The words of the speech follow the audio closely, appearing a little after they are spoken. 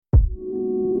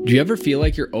Do you ever feel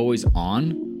like you're always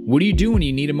on? What do you do when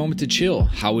you need a moment to chill?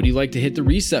 How would you like to hit the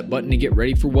reset button to get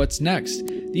ready for what's next?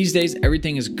 These days,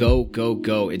 everything is go, go,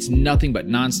 go. It's nothing but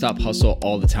nonstop hustle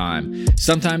all the time.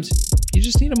 Sometimes you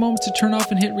just need a moment to turn off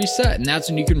and hit reset, and that's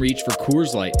when you can reach for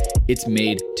Coors Light. It's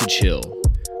made to chill.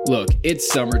 Look, it's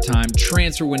summertime,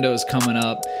 transfer window is coming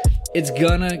up. It's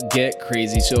gonna get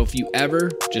crazy, so if you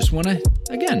ever just want to,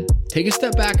 again, take a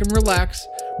step back and relax,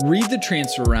 read the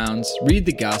transfer rounds, read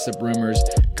the gossip rumors,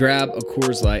 grab a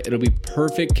Coors Light. It'll be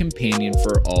perfect companion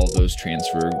for all those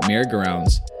transfer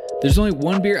merry-go-rounds. There's only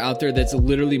one beer out there that's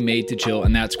literally made to chill,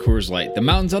 and that's Coors Light. The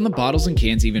mountains on the bottles and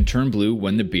cans even turn blue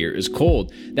when the beer is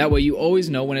cold. That way you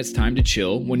always know when it's time to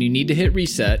chill. When you need to hit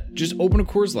reset, just open a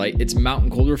Coors Light. It's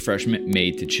mountain cold refreshment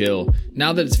made to chill.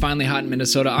 Now that it's finally hot in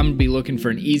Minnesota, I'm going to be looking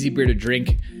for an easy beer to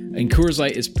drink, and Coors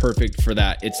Light is perfect for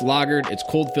that. It's lagered, it's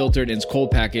cold filtered, and it's cold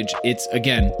packaged. It's,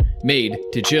 again, made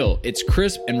to chill. It's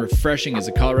crisp and refreshing as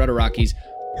the Colorado Rockies.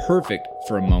 Perfect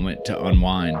for a moment to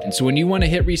unwind. And so when you want to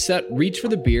hit reset, reach for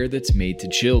the beer that's made to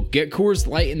chill. Get Coors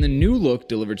Light in the new look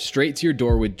delivered straight to your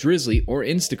door with Drizzly or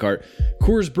Instacart.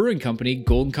 Coors Brewing Company,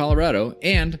 Golden, Colorado.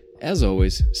 And, as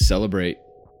always, celebrate.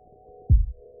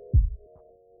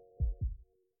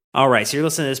 All right, so you're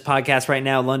listening to this podcast right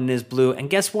now, London is Blue. And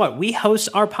guess what? We host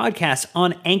our podcast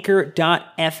on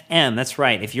Anchor.fm. That's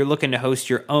right. If you're looking to host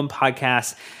your own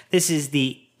podcast, this is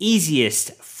the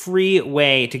easiest free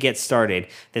way to get started.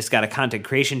 This got a content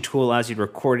creation tool, allows you to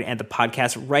record and the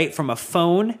podcast right from a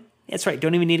phone. That's right,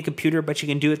 don't even need a computer, but you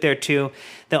can do it there too.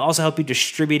 They'll also help you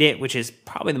distribute it, which is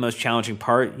probably the most challenging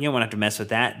part. You don't want to have to mess with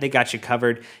that. They got you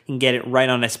covered. You can get it right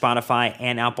on a Spotify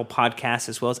and Apple Podcasts,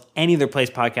 as well as any other place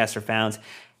podcasts are found.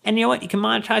 And you know what? You can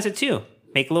monetize it too.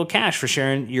 Make a little cash for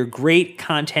sharing your great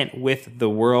content with the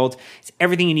world. It's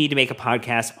everything you need to make a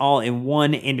podcast all in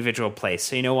one individual place.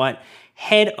 So you know what?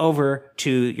 Head over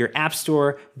to your app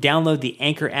store, download the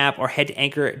Anchor app, or head to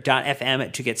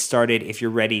anchor.fm to get started if you're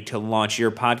ready to launch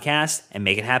your podcast and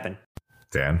make it happen.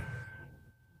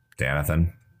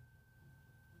 Danathan.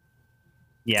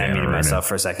 Yeah, I muted myself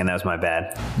for a second. That was my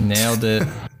bad. Nailed it.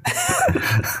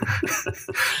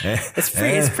 It's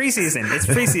preseason. It's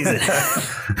preseason.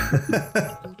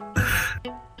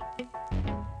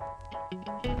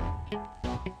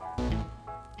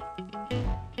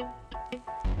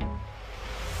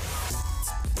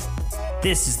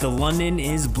 This is the London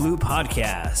is Blue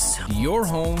podcast. Your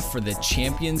home for the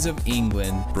champions of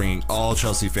England. Bringing all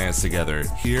Chelsea fans together,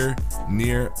 here,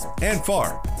 near, and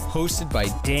far. Hosted by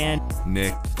Dan,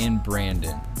 Nick, and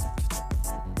Brandon.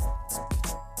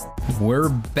 We're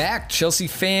back, Chelsea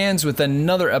fans, with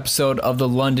another episode of the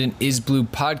London is Blue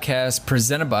podcast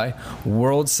presented by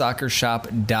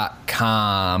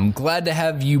WorldSoccerShop.com. Glad to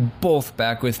have you both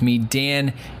back with me,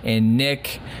 Dan and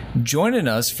Nick, joining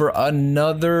us for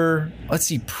another,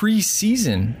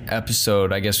 preseason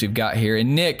episode, I guess we've got here.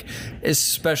 And Nick,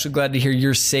 especially glad to hear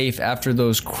you're safe after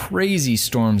those crazy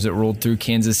storms that rolled through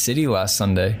Kansas City last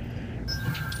Sunday.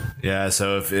 Yeah,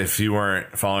 so if you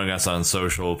weren't following us on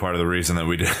social, part of the reason that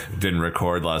we didn't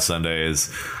record last Sunday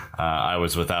is I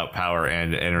was without power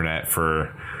and internet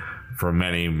for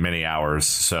many, many hours.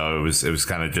 So it was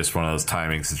kind of just one of those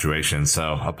timing situations.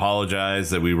 So apologize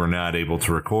that we were not able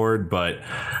to record. But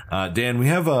Dan, we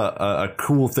have a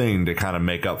cool thing to kind of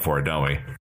make up for it, don't we?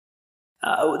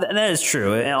 That is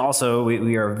true. And also,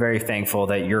 we are very thankful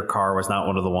that your car was not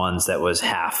one of the ones that was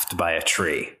halved by a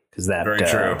tree. Because that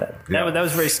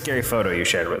was a very scary photo you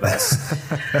shared with us.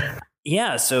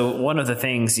 Yeah, so one of the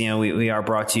things, we are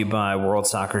brought to you by World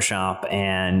Soccer Shop,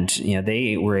 and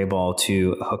they were able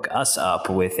to hook us up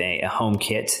with a home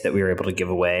kit that we were able to give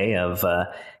away of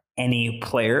any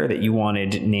player that you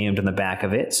wanted named on the back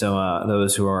of it. So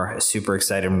those who are super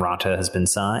excited, Morata has been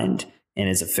signed and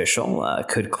is official,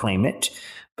 could claim it.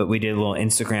 But we did a little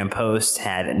Instagram post,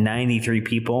 had 93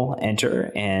 people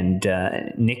enter, and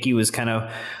Nikki was kind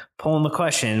of pulling the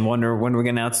question, wonder when we're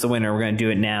going to announce the winner. We're going to do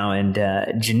it now. And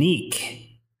Janique,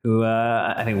 who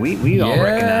I think we all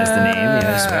recognize the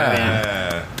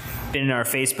name. Been in our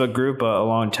Facebook group a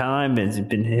long time,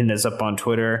 been hitting us up on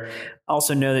Twitter.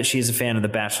 Also know that she's a fan of The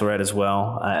Bachelorette as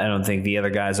well. I don't think the other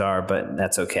guys are, but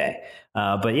that's okay.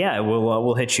 But yeah,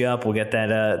 we'll hit you up. We'll get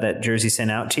that jersey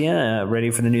sent out to you, ready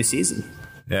for the new season.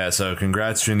 Yeah, so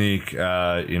congrats, Janique.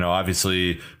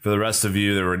 Obviously, for the rest of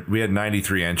you, we had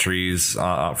 93 entries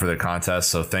for the contest.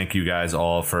 So thank you guys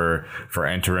all for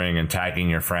entering and tagging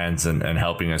your friends and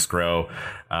helping us grow.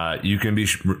 you can be,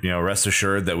 rest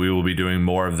assured that we will be doing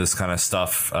more of this kind of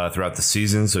stuff throughout the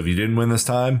season. So if you didn't win this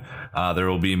time, there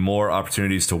will be more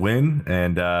opportunities to win.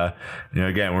 And,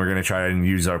 again, we're going to try and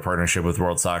use our partnership with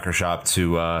World Soccer Shop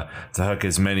to hook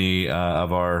as many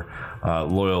of our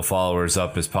loyal followers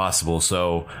up as possible.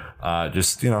 So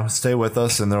just, stay with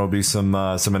us, and there will be some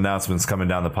announcements coming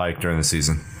down the pike during the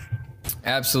season.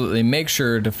 Absolutely. Make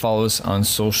sure to follow us on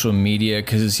social media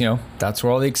because, that's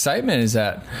where all the excitement is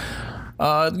at.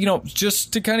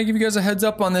 Just to kind of give you guys a heads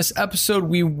up on this episode,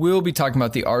 we will be talking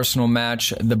about the Arsenal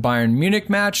match, the Bayern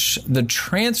Munich match, the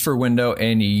transfer window,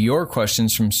 and your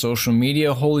questions from social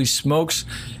media. Holy smokes,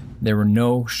 there were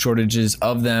no shortages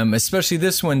of them, especially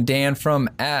this one, Dan from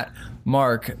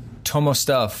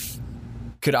 @MarkTomoStuff.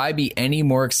 Could I be any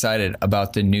more excited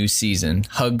about the new season?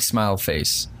 Hug, smile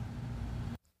face.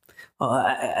 Well,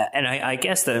 I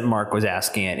guess that Mark was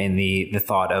asking it in the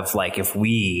thought of like if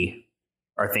we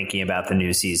are thinking about the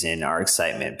new season, our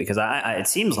excitement, because it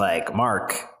seems like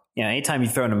Mark, anytime you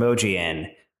throw an emoji in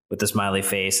with the smiley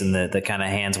face and the kind of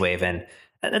hands waving,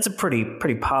 that's a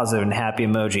pretty positive and happy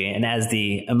emoji. And as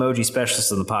the emoji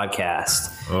specialist on the podcast,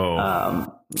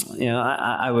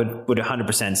 I would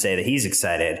 100% say that he's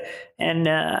excited. And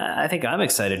I think I'm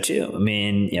excited too. I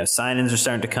mean, signings are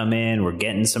starting to come in. We're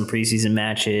getting some preseason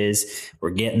matches.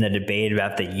 We're getting the debate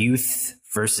about the youth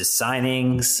versus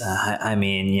signings.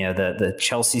 The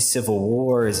Chelsea Civil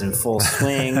War is in full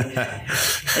swing.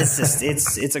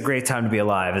 It's a great time to be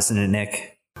alive, isn't it,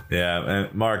 Nick? Yeah,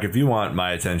 and Mark, if you want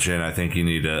my attention, I think you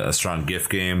need a strong gift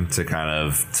game to kind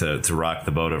of to rock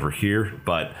the boat over here.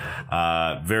 But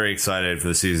very excited for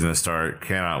the season to start.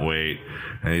 Cannot wait.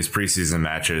 And these preseason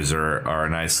matches are a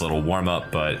nice little warm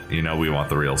up, but we want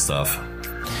the real stuff.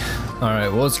 All right,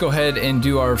 well, let's go ahead and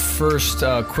do our first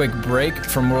quick break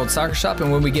from World Soccer Shop.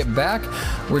 And when we get back,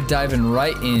 we're diving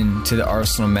right into the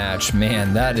Arsenal match.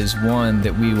 Man, that is one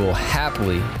that we will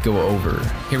happily go over.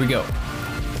 Here we go.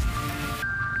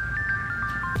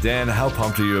 Dan, how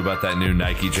pumped are you about that new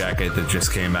Nike jacket that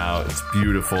just came out? It's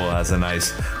beautiful. It has a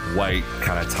nice white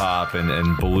kind of top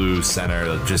and blue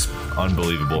center. Just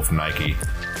unbelievable from Nike.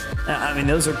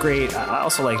 Those are great. I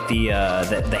also like the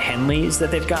Henleys that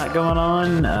they've got going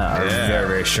on. Are very,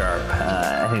 very sharp.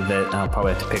 I think that I'll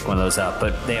probably have to pick one of those up.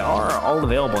 But they are all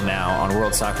available now on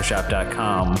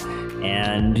worldsoccershop.com.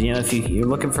 And, if you're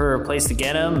looking for a place to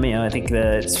get them, I think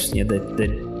that the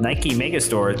Nike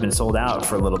Megastore has been sold out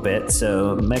for a little bit.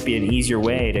 So it might be an easier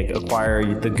way to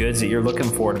acquire the goods that you're looking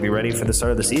for to be ready for the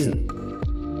start of the season.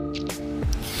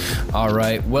 All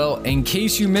right. Well, in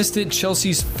case you missed it,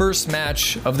 Chelsea's first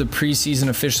match of the preseason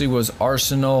officially was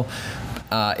Arsenal.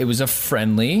 It was a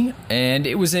friendly, and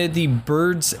it was at the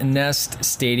Bird's Nest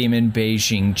Stadium in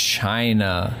Beijing,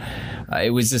 China.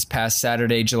 It was this past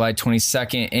Saturday, July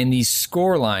 22nd, and the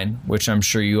scoreline, which I'm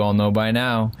sure you all know by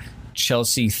now,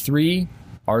 Chelsea 3,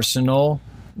 Arsenal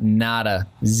nada,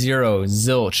 0,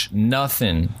 zilch,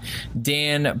 nothing.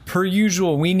 Dan, per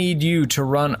usual, we need you to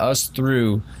run us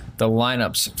through the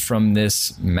lineups from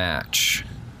this match.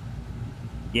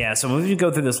 Yeah, so when we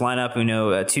go through this lineup, we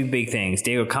know two big things.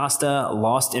 Diego Costa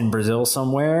lost in Brazil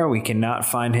somewhere. We cannot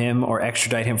find him or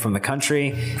extradite him from the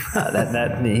country.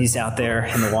 That he's out there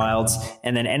in the wilds.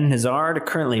 And then Eden Hazard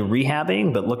currently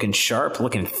rehabbing, but looking sharp,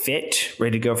 looking fit,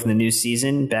 ready to go for the new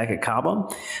season back at Cobham.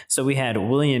 So we had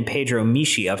Willian Pedro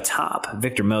Michi up top,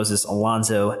 Victor Moses,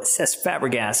 Alonso, Cesc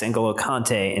Fabregas, and N'Golo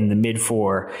Kante in the mid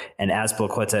four, and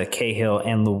Azpilicueta, Cahill,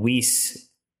 and Luis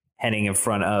heading in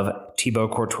front of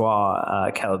Thibaut Courtois,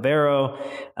 Calabero,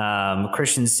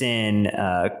 Christensen,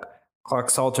 Clark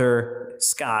Salter,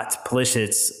 Scott,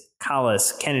 Pulisic,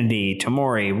 Collis, Kennedy,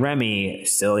 Tomori, Remy,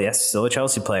 still a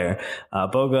Chelsea player,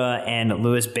 Boga, and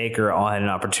Lewis Baker all had an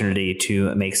opportunity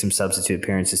to make some substitute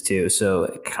appearances too.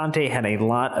 So Conte had a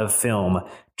lot of film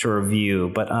to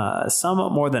review, but some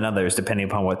more than others, depending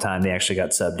upon what time they actually got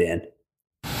subbed in.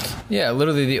 Yeah,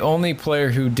 literally the only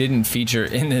player who didn't feature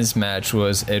in this match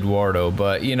was Eduardo,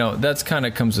 but that's kind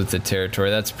of comes with the territory.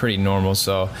 That's pretty normal,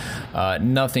 so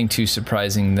nothing too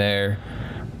surprising there.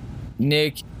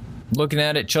 Nick, looking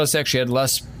at it, Chelsea actually had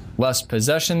less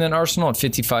possession than Arsenal at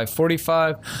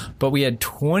 55-45, but we had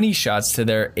 20 shots to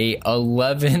their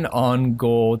 11 on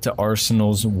goal to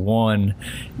Arsenal's 1.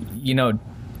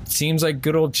 Seems like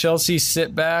good old Chelsea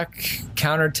sit back,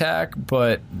 counterattack,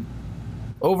 but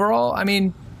overall,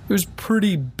 it was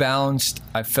pretty balanced,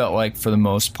 I felt like, for the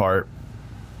most part.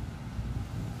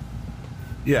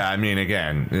 Yeah,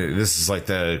 again, this is like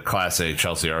the Class A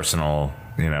Chelsea-Arsenal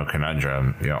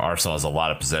conundrum. Arsenal has a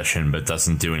lot of possession but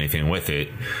doesn't do anything with it.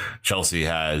 Chelsea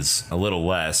has a little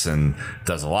less and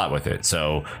does a lot with it.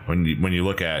 So when you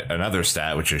look at another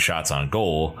stat, which is shots on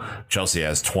goal, Chelsea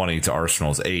has 20 to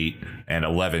Arsenal's 8 and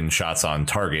 11 shots on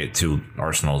target to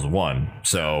Arsenal's 1.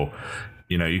 So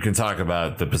you can talk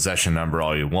about the possession number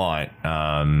all you want,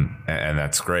 and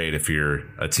that's great if you're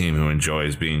a team who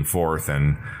enjoys being fourth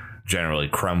and generally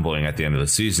crumbling at the end of the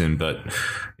season. But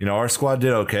our squad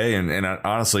did okay, and it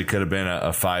honestly could have been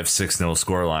a 5-6-0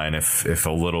 scoreline if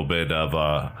a little bit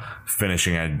of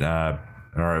finishing had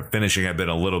been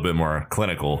a little bit more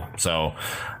clinical. So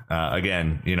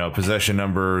again, possession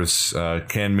numbers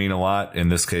can mean a lot. In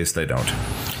this case, they don't.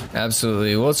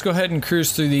 Absolutely. Well, let's go ahead and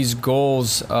cruise through these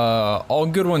goals. All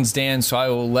good ones, Dan, so I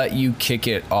will let you kick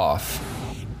it off.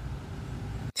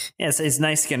 Yes, it's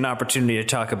nice to get an opportunity to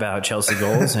talk about Chelsea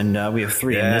goals, and we have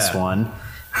 3 in this one.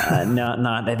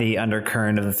 Not the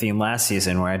undercurrent of the theme last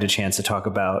season, where I had a chance to talk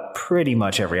about pretty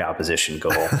much every opposition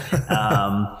goal.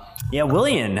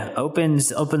 Willian opens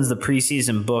the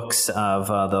preseason books of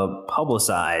the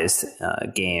publicized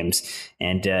games,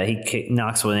 and he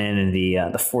knocks one in the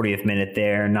 40th minute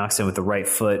there, knocks in with the right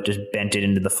foot, just bent it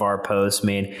into the far post,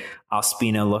 made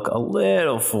Ospina look a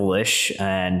little foolish,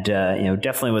 and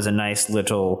definitely was a nice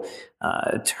little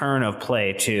turn of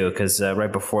play too, because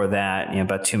right before that,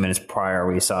 about 2 minutes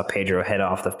prior, we saw Pedro head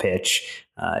off the pitch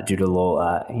due to a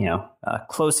little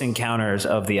close encounters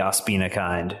of the Ospina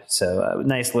kind. So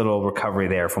nice little recovery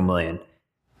there from Willian.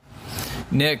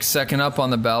 Nick, second up on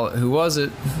the ballot, who was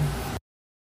it?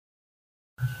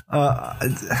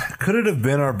 Could it have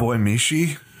been our boy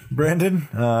Michy? Brandon,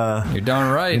 you're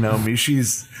darn right.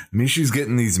 Michy's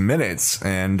getting these minutes,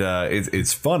 and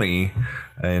it's funny,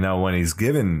 when he's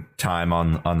given time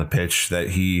on the pitch that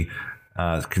he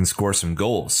can score some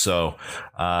goals. So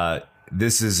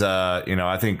this is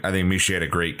I think Michy had a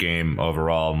great game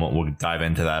overall, and we'll dive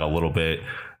into that a little bit.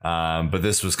 But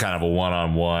this was kind of a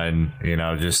one-on-one,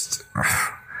 just.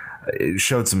 It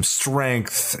showed some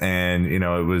strength, and it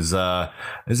was a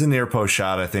near post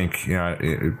shot. I think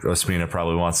Ospina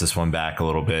probably wants this one back a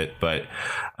little bit, but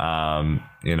found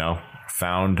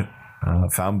by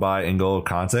N'Golo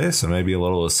Kanté, so maybe a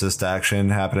little assist action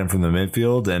happening from the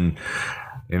midfield. And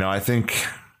I think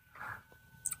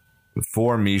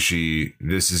for Michy,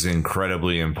 this is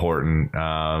incredibly important.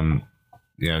 To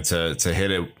hit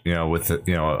it, with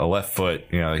a left foot,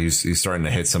 he's starting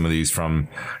to hit some of these from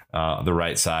the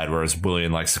right side, whereas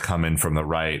Willian likes to come in from the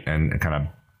right and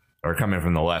or come in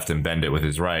from the left and bend it with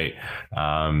his right.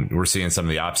 We're seeing some of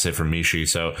the opposite from Michy.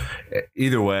 So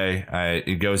either way,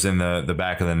 it goes in the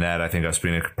back of the net. I think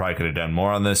Ospina probably could have done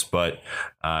more on this, but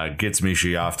gets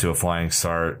Michy off to a flying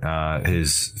start,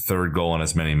 his third goal in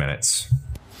as many minutes.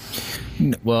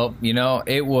 Well,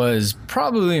 it was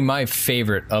probably my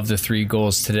favorite of the 3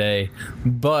 goals today,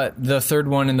 but the third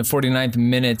one in the 49th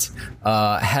minute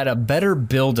had a better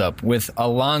buildup with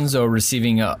Alonso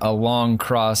receiving a long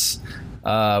cross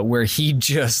where he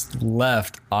just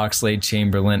left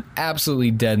Oxlade-Chamberlain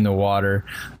absolutely dead in the water.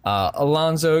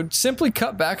 Alonso simply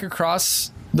cut back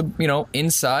across the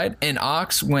inside, and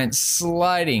Ox went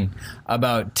sliding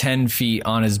about 10 feet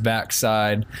on his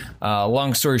backside.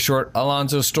 Long story short,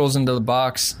 Alonso strolls into the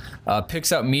box,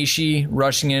 picks up Michy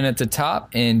rushing in at the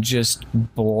top, and just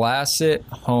blasts it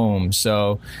home.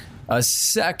 So a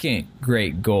second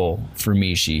great goal for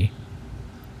Michy.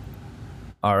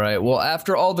 All right, well,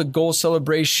 after all the goal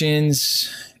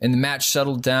celebrations and the match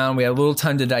settled down, we had a little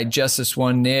time to digest this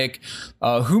one. Nick,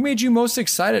 who made you most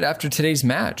excited after today's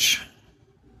match?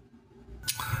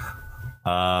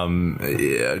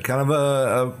 Kind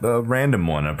of a random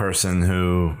one, a person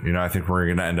who, I think we're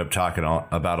going to end up talking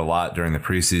about a lot during the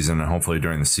preseason and hopefully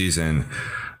during the season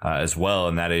as well,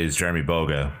 and that is Jeremy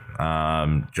Boga.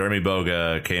 Jeremy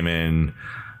Boga came in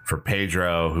for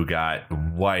Pedro, who got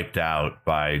wiped out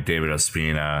by David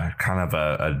Ospina. Kind of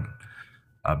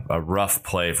a rough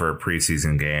play for a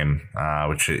preseason game,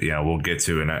 which we'll get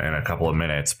to in a couple of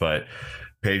minutes, but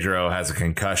Pedro has a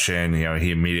concussion.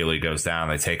 He immediately goes down.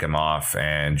 They take him off,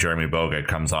 and Jeremy Boga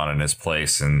comes on in his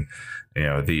place. And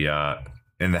in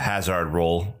the Hazard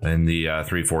role in the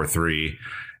 3-4-3,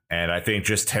 and I think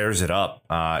just tears it up.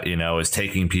 Is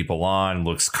taking people on,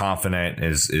 looks confident,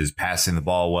 is passing the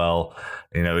ball well.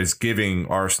 Is giving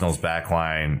Arsenal's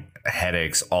backline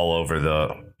headaches all over the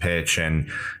pitch. And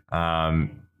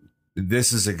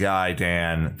this is a guy,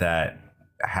 Dan, that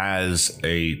has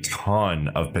a ton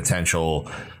of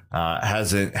potential.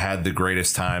 Hasn't had the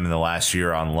greatest time in the last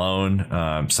year on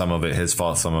loan. Some of it his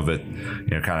fault, some of it,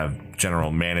 kind of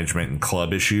general management and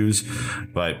club issues.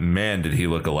 But man, did he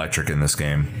look electric in this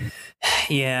game.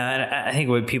 Yeah, and I think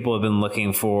what people have been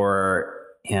looking for,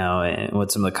 and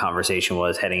what some of the conversation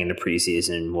was heading into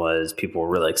preseason was people were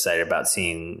really excited about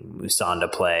seeing Musonda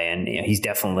play, and he's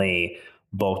definitely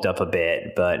bulked up a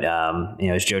bit. But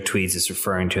as Joe Tweeds is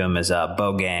referring to him as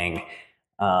Bogang,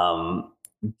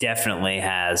 definitely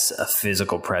has a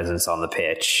physical presence on the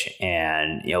pitch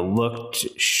and looked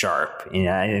sharp.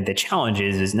 I think the challenge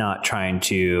is not trying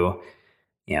to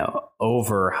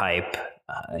overhype.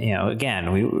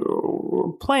 Again,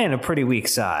 we're playing a pretty weak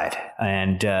side,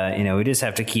 and we just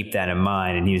have to keep that in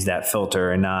mind and use that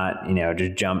filter and not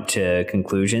just jump to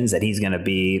conclusions that he's going to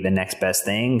be the next best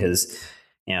thing. Because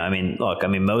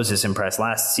Moses impressed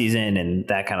last season, and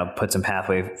that kind of puts some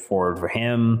pathway forward for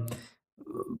him.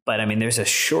 But there's a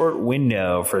short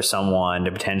window for someone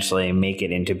to potentially make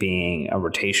it into being a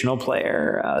rotational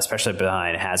player, especially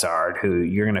behind Hazard, who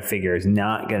you're going to figure is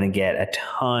not going to get a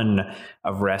ton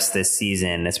of rest this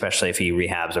season, especially if he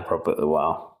rehabs appropriately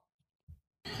well.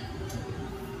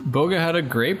 Boga had a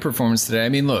great performance today.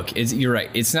 Look, you're right.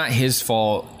 It's not his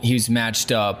fault. He was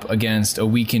matched up against a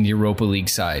weakened Europa League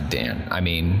side, Dan.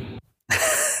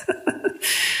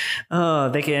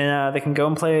 They can go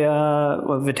and play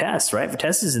Vitesse, right?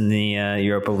 Vitesse is in the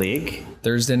Europa League.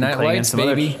 Thursday night lights,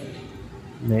 baby.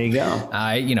 There you go.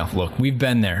 Look, we've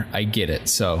been there. I get it.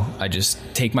 So I just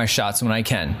take my shots when I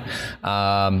can.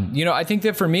 I think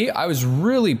that for me, I was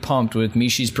really pumped with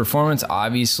Michy's performance.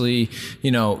 Obviously,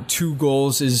 2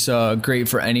 goals is great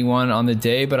for anyone on the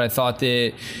day, but I thought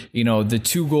that, the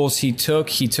 2 goals he took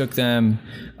them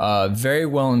very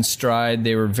well in stride.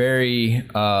 They were very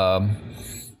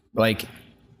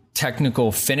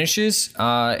technical finishes,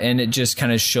 and it just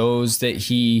kind of shows that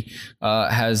he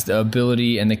has the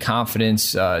ability and the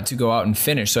confidence to go out and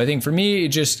finish. So I think for me,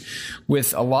 just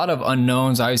with a lot of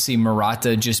unknowns, obviously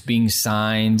Morata just being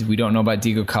signed, we don't know about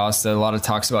Diego Costa, a lot of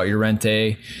talks about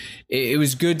Llorente. It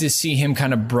was good to see him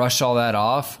kind of brush all that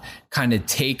off, kind of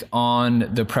take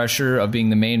on the pressure of being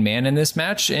the main man in this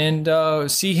match, and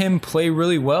see him play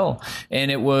really well.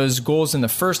 And it was goals in the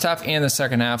first half and the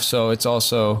second half, so it's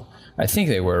also, I think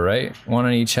they were, right? 1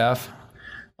 on each half.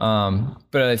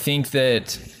 But I think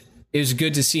that it was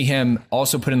good to see him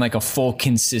also put in a full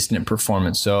consistent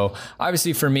performance. So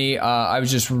obviously for me, I was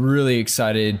just really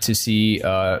excited to see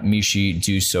Michy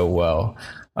do so well.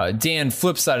 Dan,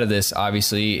 flip side of this,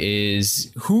 obviously,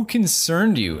 is who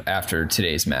concerned you after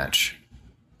today's match?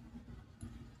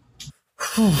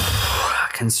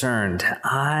 Concerned.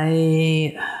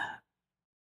 I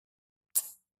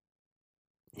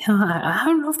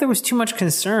don't know if there was too much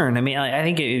concern. I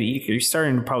think you're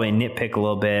starting to probably nitpick a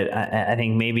little bit. I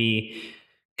think maybe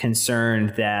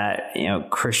concerned that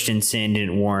Christensen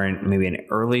didn't warrant maybe an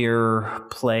earlier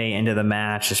play into the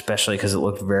match, especially because it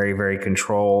looked very, very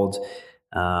controlled.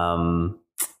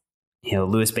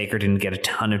 Lewis Baker didn't get a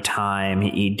ton of time.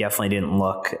 He definitely didn't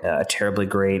look terribly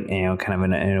great, kind of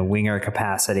in a winger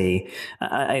capacity.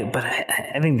 But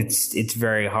I think it's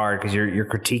very hard because you're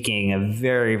critiquing a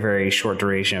very, very short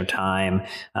duration of time.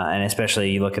 And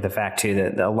especially you look at the fact too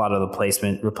that a lot of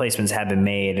the replacements had been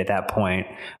made at that point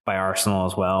by Arsenal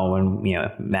as well when,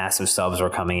 massive subs were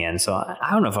coming in. So I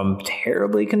don't know if I'm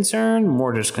terribly concerned,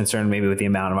 more just concerned maybe with the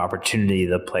amount of opportunity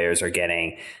the players are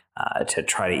getting to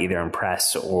try to either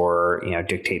impress or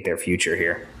dictate their future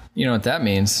here. You know what that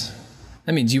means?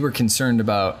 That means you were concerned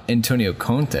about Antonio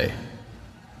Conte.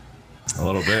 A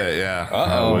little bit, yeah.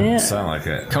 Uh-oh. Wouldn't sound like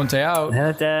it. Conte out.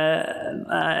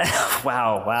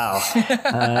 Wow.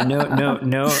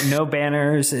 No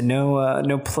banners,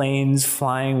 no planes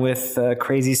flying with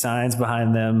crazy signs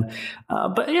behind them.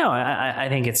 But I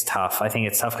think it's tough. I think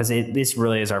it's tough because this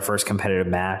really is our first competitive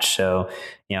match. So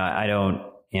I don't.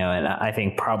 And I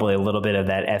think probably a little bit of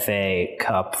that FA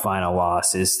Cup final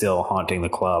loss is still haunting the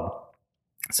club.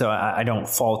 So I don't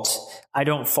fault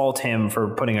him for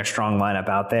putting a strong lineup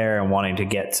out there and wanting to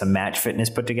get some match fitness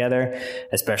put together,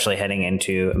 especially heading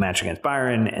into a match against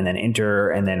Bayern and then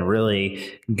Inter, and then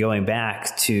really going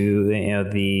back to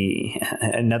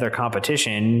another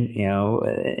competition,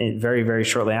 very, very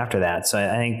shortly after that. So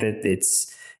I think that it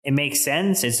makes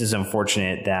sense. It's just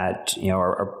unfortunate that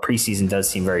our preseason does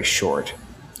seem very short.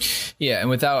 Yeah, and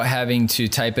without having to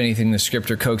type anything in the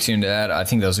script or coax you into that, I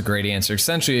think that was a great answer.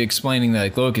 Essentially explaining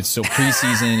that, look, it's still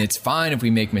preseason. It's fine if we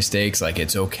make mistakes.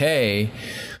 It's okay.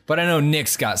 But I know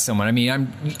Nick's got someone.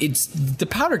 It's the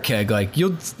powder keg.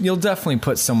 You'll definitely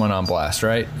put someone on blast,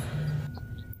 right?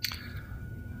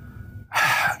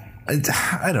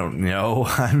 I don't know.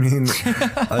 I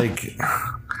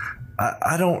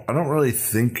don't really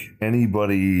think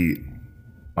anybody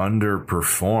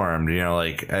underperformed.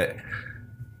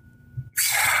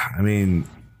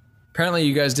 Apparently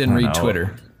you guys didn't read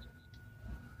Twitter.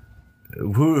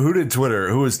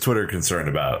 Who was Twitter concerned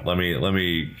about? Let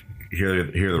me hear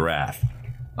the wrath.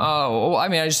 Oh, well, I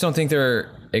mean, I just don't think they're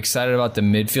excited about the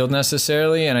midfield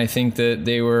necessarily, and I think that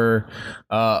they were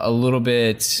a little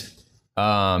bit.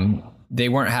 They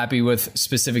weren't happy with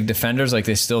specific defenders. Like,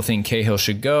 they still think Cahill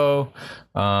should go.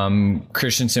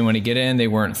 Christensen, when he get in, they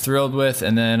weren't thrilled with.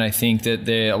 And then I think that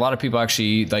a lot of people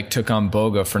actually like took on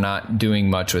Boga for not doing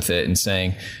much with it and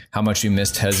saying how much we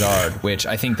missed Hazard, which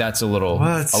I think that's a little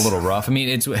rough. I mean,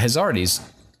 it's Hazard. He's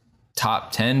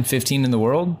top 10, 15 in the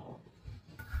world.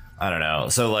 I don't know.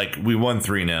 So, like, we won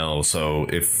 3-0. So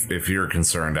if you're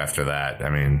concerned after that, I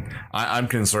mean, I'm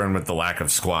concerned with the lack of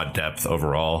squad depth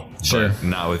overall. Sure. But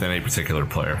not with any particular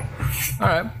player. All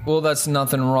right. Well, that's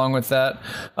nothing wrong with that.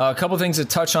 A couple things to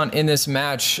touch on in this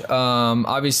match.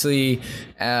 Obviously,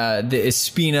 the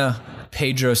Espina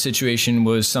Pedro situation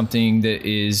was something that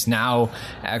is now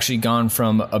actually gone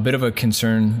from a bit of a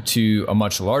concern to a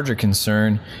much larger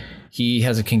concern. He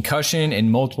has a concussion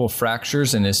and multiple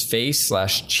fractures in his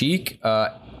face/cheek.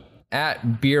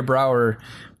 At Beer Brower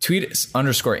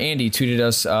 _Andy tweeted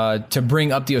us to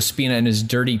bring up the Ospina and his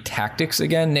dirty tactics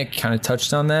again. Nick kind of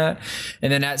touched on that.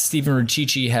 And then at Stephen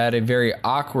Riccici had a very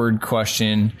awkward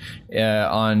question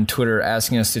on Twitter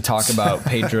asking us to talk about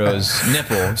Pedro's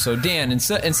nipple. So Dan,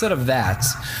 instead of that,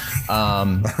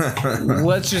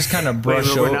 let's just kind of brush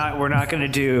over. We're not going to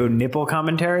do nipple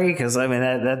commentary, because I mean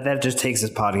that just takes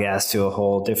this podcast to a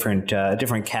whole different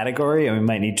category, and we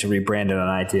might need to rebrand it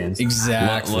on iTunes.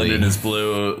 Exactly. London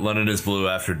is blue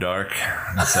after dark.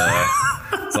 It's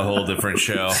a whole different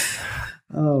show.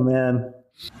 Oh man.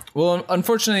 Well,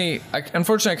 unfortunately, I kind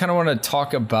of want to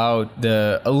talk about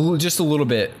just a little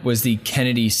bit was the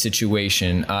Kennedy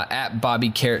situation. At Bobby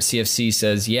Carrot CFC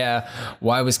says, yeah,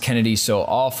 why was Kennedy so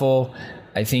awful?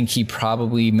 I think he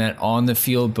probably meant on the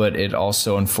field, but it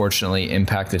also unfortunately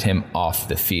impacted him off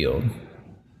the field.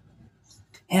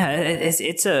 Yeah,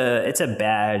 it's a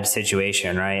bad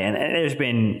situation, right? And there's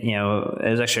been,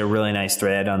 there's actually a really nice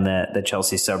thread on the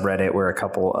Chelsea subreddit where a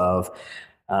couple of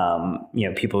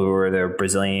people who were either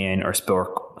Brazilian or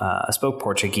spoke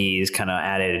Portuguese kind of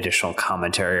added additional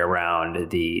commentary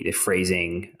around the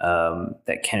phrasing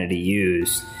that Kennedy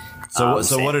used. So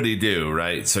what did he do,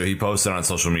 right? So he posted on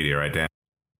social media, right, Dan?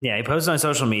 Yeah, he posted on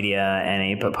social media and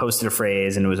he posted a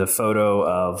phrase, and it was a photo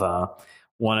of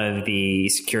one of the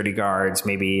security guards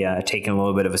maybe taking a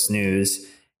little bit of a snooze,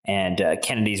 and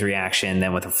Kennedy's reaction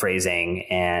then with the phrasing,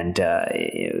 and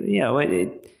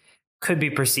it could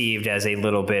be perceived as a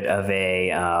little bit of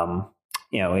a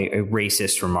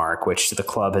racist remark, which the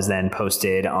club has then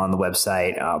posted on the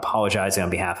website apologizing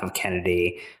on behalf of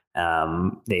Kennedy.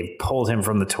 They've pulled him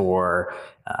from the tour.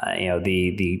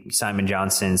 The Simon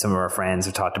Johnson, some of our friends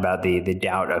have talked about the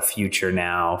doubt of future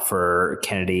now for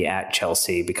Kennedy at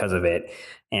Chelsea because of it.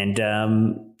 And,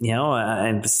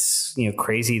 it's,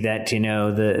 crazy that,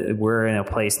 we're in a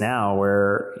place now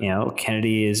where,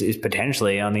 Kennedy is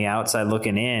potentially on the outside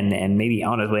looking in and maybe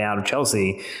on his way out of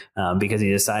Chelsea because he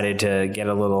decided to get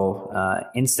a little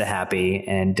insta happy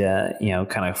and,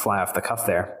 kind of fly off the cuff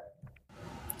there.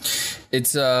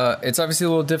 It's obviously a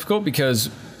little difficult because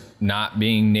not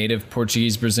being native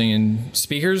Portuguese Brazilian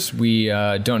speakers, we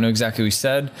don't know exactly what he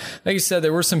said. Like you said,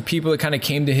 there were some people that kind of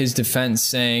came to his defense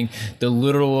saying the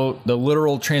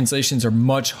literal translations are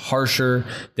much harsher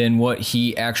than what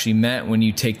he actually meant when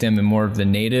you take them in more of the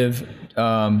native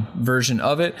version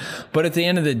of it. But at the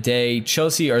end of the day,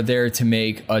 Chelsea are there to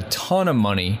make a ton of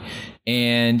money.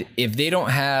 And if they don't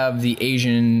have the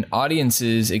Asian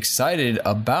audiences excited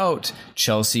about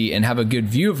Chelsea and have a good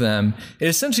view of them, it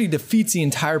essentially defeats the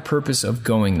entire purpose of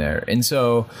going there. And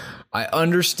so I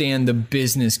understand the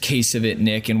business case of it,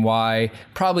 Nick, and why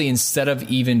probably instead of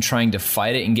even trying to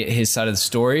fight it and get his side of the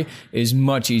story, it is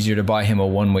much easier to buy him a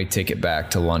one-way ticket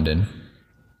back to London.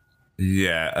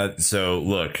 Yeah. So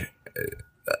look,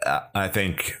 I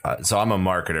think so. I'm a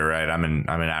marketer, right? I'm in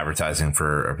advertising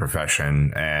for a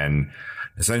profession, and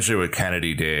essentially what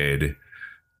Kennedy did,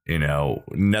 he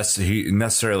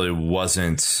necessarily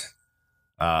wasn't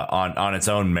on its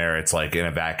own merits, like in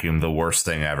a vacuum, the worst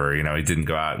thing ever. He didn't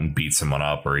go out and beat someone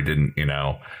up, or he didn't,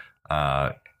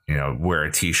 wear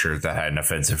a T-shirt that had an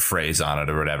offensive phrase on it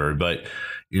or whatever. But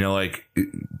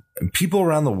people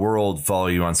around the world follow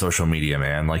you on social media,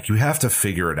 man. Like, you have to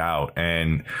figure it out.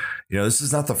 And this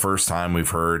is not the first time we've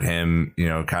heard him,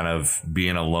 kind of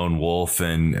being a lone wolf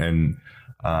and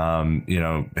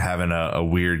having a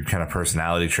weird kind of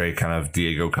personality trait, kind of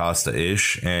Diego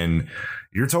Costa-ish. And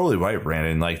you're totally right,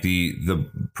 Brandon. Like, the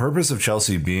purpose of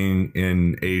Chelsea being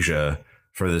in Asia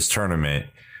for this tournament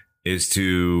is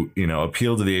to,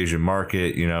 appeal to the Asian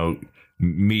market,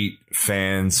 meet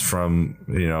fans from,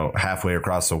 halfway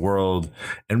across the world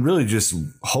and really just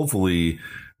hopefully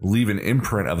leave an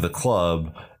imprint of the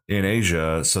club in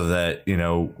Asia so that,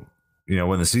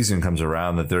 when the season comes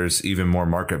around, that there's even more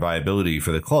market viability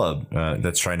for the club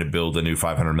that's trying to build a new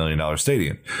 $500 million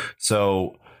stadium.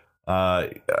 So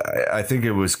I think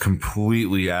it was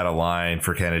completely out of line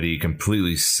for Kennedy,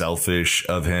 completely selfish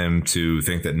of him to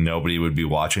think that nobody would be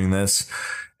watching this.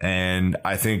 And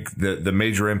I think that the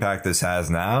major impact this has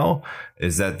now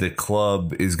is that the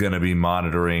club is going to be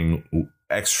monitoring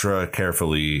extra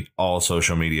carefully all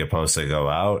social media posts that go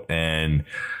out. And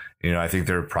I think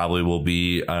there probably will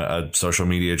be a social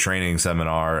media training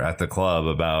seminar at the club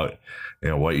about,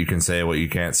 what you can say, what you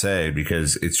can't say,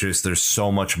 because it's just there's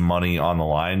so much money on the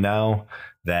line now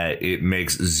that it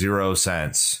makes zero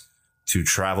sense to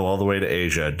travel all the way to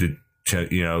Asia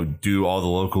to do all the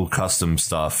local custom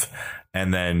stuff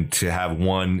and then to have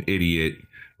one idiot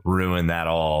ruin that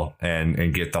all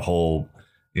and get the whole,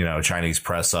 Chinese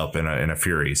press up in a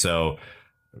fury. So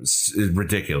it's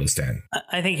ridiculous, Dan.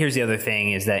 I think here's the other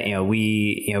thing is that,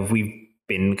 we've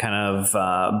been kind of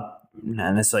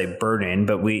not necessarily burdened,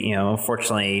 but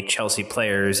unfortunately Chelsea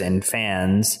players and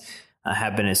fans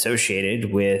have been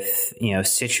associated with,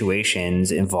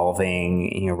 situations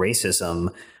involving,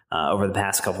 racism over the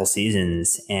past couple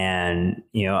seasons. And,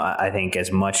 I think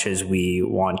as much as we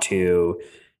want to,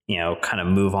 kind of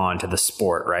move on to the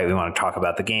sport, right? We want to talk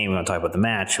about the game. We want to talk about the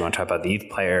match. We want to talk about the youth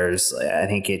players. I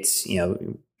think it's,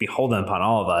 beholden upon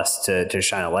all of us to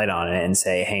shine a light on it and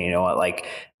say, hey, you know what, like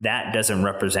that doesn't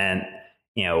represent,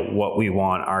 what we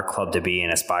want our club to be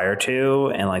and aspire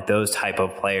to. And like those type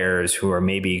of players who are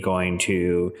maybe going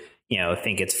to,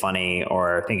 think it's funny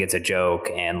or think it's a joke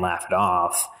and laugh it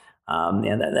off.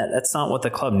 That's not what the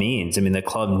club needs. I mean, the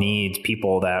club needs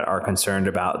people that are concerned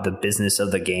about the business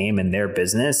of the game and their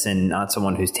business, and not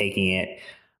someone who's taking it,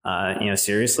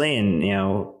 seriously. And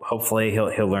hopefully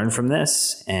he'll learn from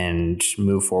this and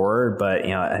move forward. But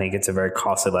I think it's a very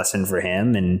costly lesson for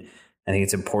him, and I think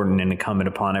it's important and incumbent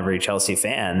upon every Chelsea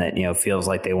fan that feels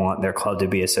like they want their club to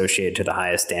be associated to the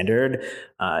highest standard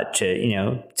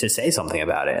to say something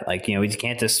about it. Like we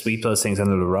can't just sweep those things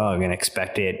under the rug and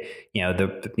expect it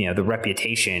the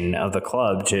reputation of the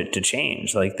club to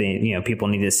change. Like people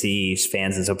need to see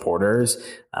fans and supporters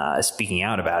speaking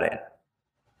out about it.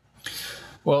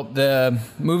 Well,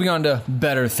 moving on to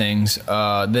better things,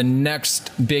 the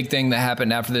next big thing that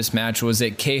happened after this match was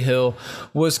that Cahill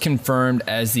was confirmed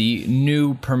as the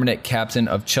new permanent captain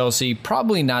of Chelsea.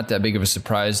 Probably not that big of a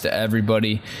surprise to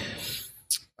everybody.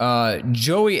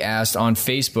 Joey asked on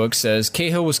Facebook, says,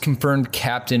 Cahill was confirmed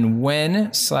captain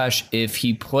when/if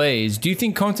he plays. Do you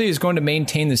think Conte is going to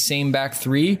maintain the same back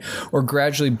three or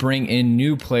gradually bring in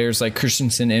new players like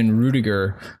Christensen and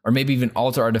Rudiger, or maybe even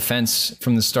alter our defense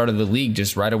from the start of the league,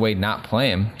 just right away not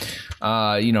play him?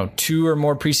 2 or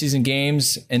more preseason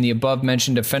games and the above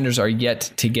mentioned defenders are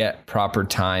yet to get proper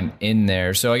time in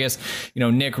there. So I guess,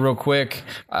 Nick, real quick,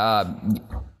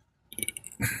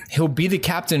 he'll be the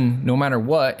captain no matter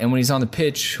what, and when he's on the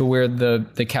pitch, he'll wear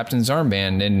the captain's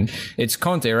armband, and it's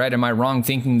Conte, right? Am I wrong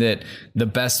thinking that the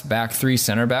best back three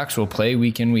center backs will play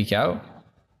week in, week out?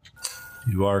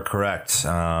 You are correct,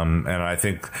 and I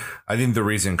think the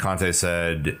reason Conte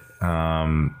said,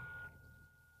 while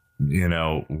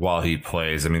he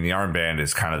plays, I mean, the armband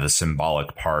is kind of the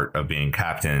symbolic part of being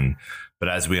captain. But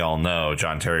as we all know,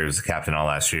 John Terry was the captain all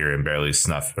last year and barely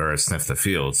sniffed the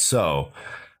field. So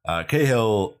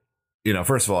Cahill,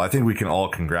 first of all, I think we can all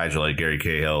congratulate Gary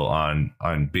Cahill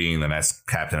on being the next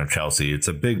captain of Chelsea. It's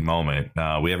a big moment.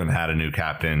 We haven't had a new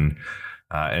captain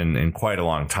in quite a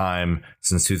long time,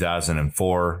 since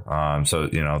 2004. So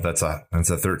that's a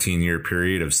 13-year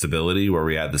period of stability where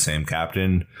we had the same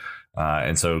captain.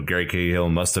 And so Gary Cahill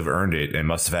must have earned it and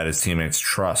must have had his teammates'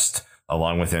 trust,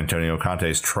 along with Antonio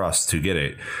Conte's trust, to get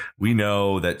it. We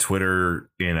know that Twitter,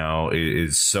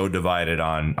 is so divided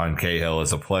on Cahill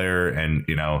as a player, and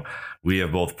we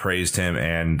have both praised him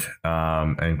and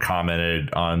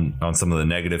commented on some of the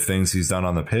negative things he's done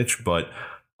on the pitch, but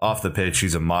off the pitch,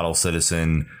 he's a model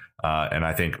citizen, and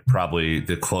I think probably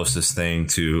the closest thing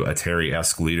to a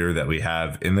Terry-esque leader that we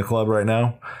have in the club right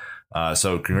now.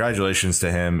 So congratulations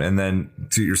to him. And then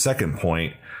to your second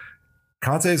point,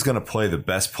 Conte is going to play the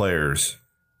best players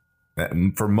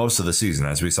for most of the season,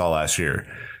 as we saw last year.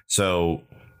 So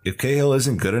if Cahill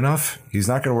isn't good enough, he's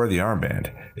not going to wear the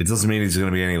armband. It doesn't mean he's going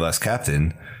to be any less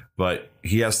captain, but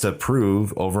he has to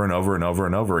prove over and over and over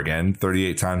and over again,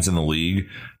 38 times in the league,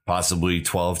 possibly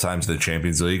 12 times in the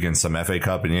Champions League and some FA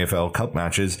Cup and EFL Cup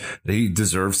matches, that he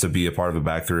deserves to be a part of a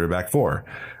back three or back four.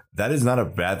 That is not a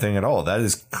bad thing at all. That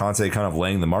is Conte kind of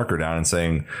laying the marker down and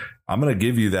saying, I'm going to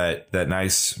give you that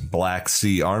nice Black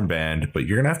Sea armband, but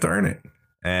you're going to have to earn it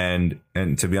and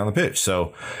to be on the pitch.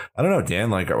 So I don't know, Dan,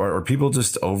 like, are people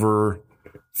just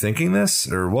overthinking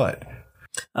this or what?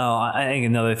 Oh, I think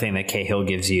another thing that Cahill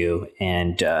gives you,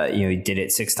 and he did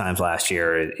it 6 times last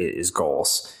year, is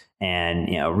goals. And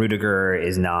Rudiger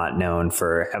is not known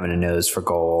for having a nose for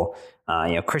goal.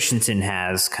 Christensen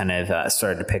has kind of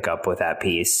started to pick up with that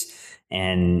piece.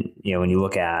 And, when you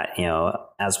look at,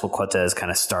 Azpilicueta has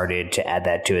kind of started to add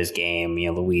that to his game.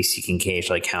 Luis, you can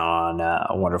occasionally count on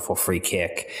a wonderful free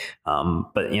kick.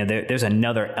 But, there's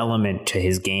another element to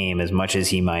his game. As much as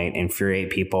he might infuriate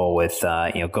people with,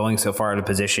 going so far out of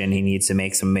position, he needs to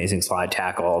make some amazing slide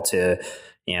tackle to,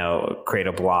 create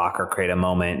a block or create a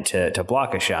moment to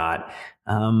block a shot.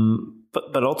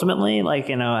 But ultimately, I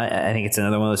think it's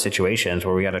another one of those situations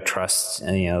where we got to trust,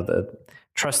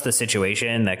 trust the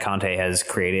situation that Conte has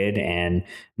created and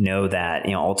know that,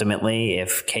 ultimately,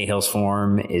 if Cahill's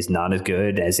form is not as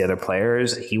good as the other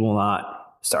players, he will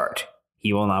not start.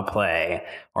 He will not play,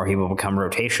 or he will become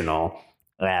rotational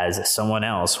as someone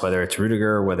else, whether it's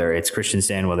Rudiger, whether it's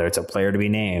Christensen, whether it's a player to be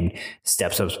named,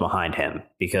 steps up behind him,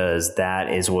 because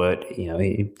that is what,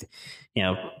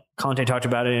 Conte talked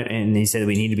about it, and he said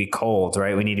we need to be cold,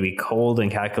 right? We need to be cold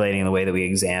and calculating the way that we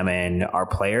examine our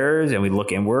players, and we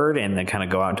look inward and then kind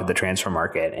of go out into the transfer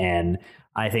market. And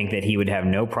I think that he would have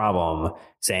no problem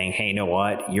saying, hey, you know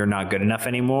what? You're not good enough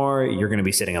anymore. You're going to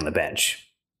be sitting on the bench.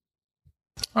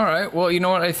 All right. Well, you know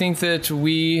what? I think that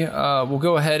we will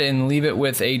go ahead and leave it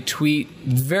with a tweet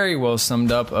very well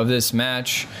summed up of this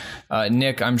match.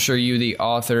 Nick, I'm sure you, the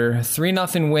author,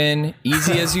 3-0 win,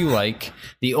 easy as you like.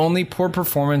 The only poor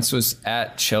performance was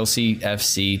at Chelsea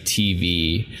FC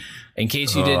TV. In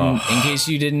case you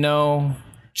didn't know,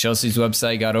 Chelsea's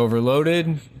website got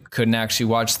overloaded. Couldn't actually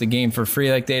watch the game for free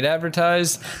like they'd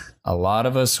advertised. A lot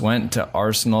of us went to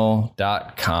Arsenal.com.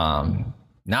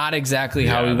 Not exactly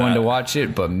how we wanted to watch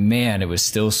it, but man, it was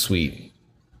still sweet.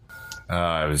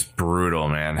 It was brutal,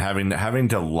 man. Having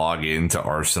to log into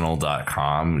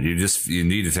Arsenal.com, you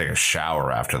need to take a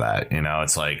shower after that.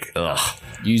 It's like, ugh.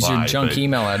 Use your junk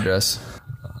email address.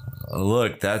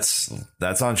 Look, that's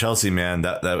on Chelsea, man.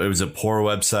 That it was a poor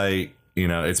website.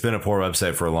 It's been a poor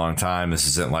website for a long time. This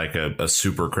isn't like a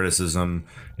super criticism.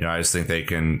 I just think they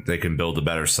can build a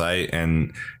better site.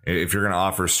 And if you're going to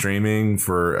offer streaming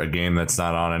for a game that's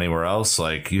not on anywhere else,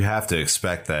 like, you have to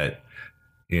expect that,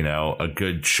 a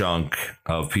good chunk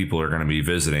of people are going to be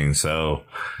visiting. So,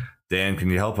 Dan, can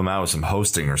you help them out with some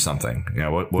hosting or something?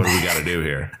 What do we got to do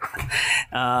here?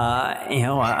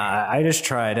 I just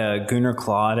tried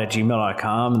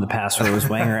GoonerClaude@gmail.com, and the password was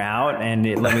Wenger out, and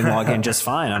it let me log in just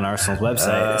fine on Arsenal's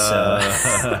website.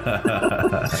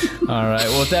 All right.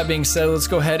 Well, with that being said, let's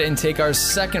go ahead and take our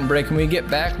second break. When we get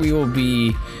back, we will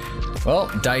be,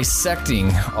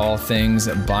 dissecting all things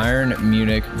Bayern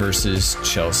Munich versus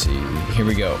Chelsea. Here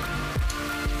we go.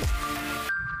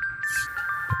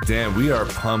 Dan, we are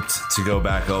pumped to go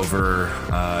back over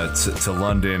to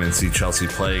London and see Chelsea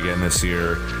play again this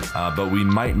year, but we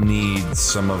might need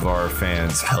some of our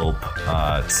fans' help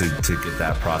to get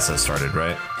that process started,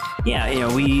 right?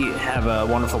 Yeah, we have a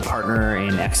wonderful partner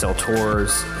in XL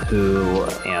Tours who,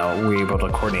 we were able to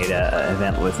coordinate an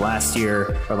event with last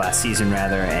season,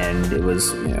 and it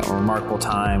was a remarkable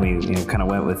time. We kind of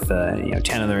went with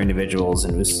 10 other individuals,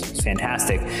 and it was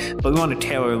fantastic. But we want to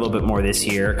tailor a little bit more this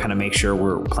year, kind of make sure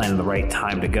we're planning the right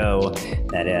time to go.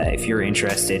 That if you're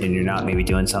interested and you're not maybe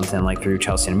doing something like through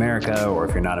Chelsea in America, or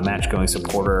if you're not a match-going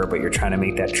supporter, but you're trying to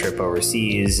make that trip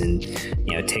overseas and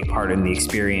take part in the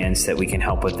experience, that we can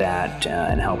help with that.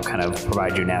 And help kind of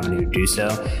provide you an avenue to do so.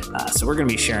 So we're going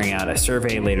to be sharing out a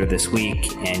survey later this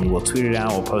week, and we'll tweet it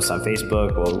out. We'll post on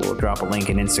Facebook. We'll drop a link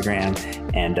in Instagram,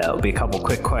 and it'll be a couple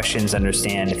quick questions to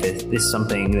understand if this is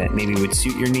something that maybe would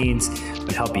suit your needs,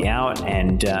 would help you out,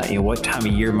 and what time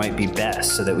of year might be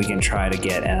best, so that we can try to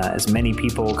get as many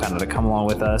people kind of to come along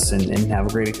with us and have a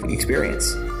great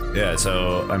experience. Yeah,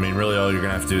 so, really all you're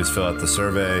going to have to do is fill out the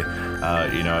survey.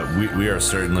 We are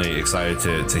certainly excited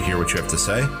to hear what you have to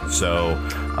say. So,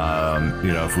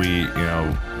 if we,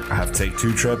 have to take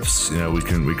 2 trips, we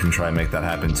can try and make that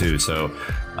happen too. So,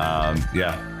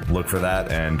 look for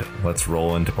that, and let's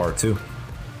roll into part 2.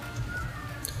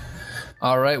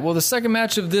 All right. Well, the second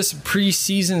match of this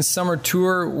preseason summer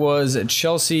tour was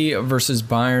Chelsea versus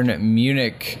Bayern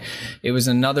Munich. It was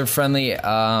another friendly,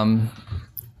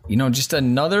 just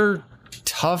another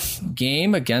tough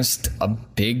game against a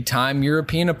big-time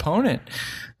European opponent.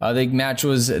 The match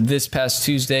was this past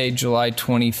Tuesday, July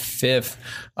 25th.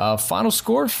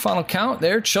 Final count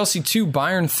there, Chelsea 2,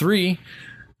 Bayern 3.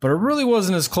 But it really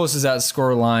wasn't as close as that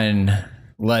score line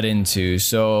led into.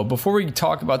 So before we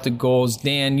talk about the goals,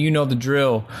 Dan, you know the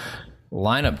drill.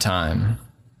 Lineup time.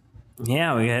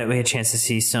 Yeah, we had a chance to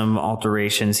see some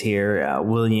alterations here.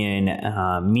 Willian,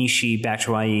 Michy,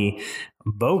 Batshuayi,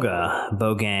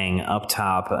 Bogang up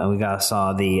top. And we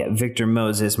saw the Victor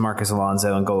Moses, Marcus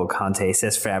Alonso, and N'Golo Kanté,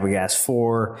 Cesc Fabregas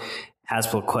 4,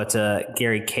 Azpilicueta,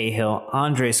 Gary Cahill,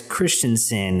 Andres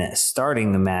Christensen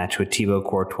starting the match with Thibaut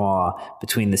Courtois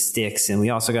between the sticks. And we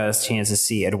also got a chance to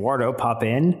see Eduardo pop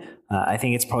in. I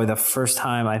think it's probably the first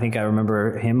time I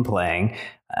remember him playing.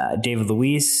 David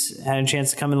Luiz had a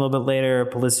chance to come in a little bit later.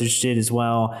 Pulisic did as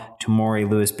well. Tomori,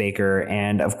 Lewis Baker,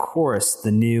 and of course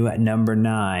the new number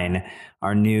 9,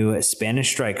 our new Spanish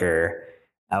striker,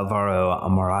 Alvaro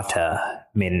Morata,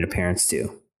 made an appearance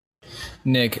too.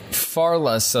 Nick, far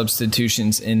less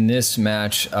substitutions in this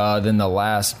match than the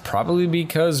last, probably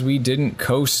because we didn't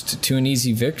coast to an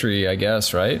easy victory, I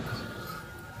guess, right?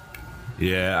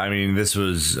 Yeah, I mean, this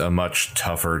was a much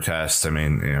tougher test. I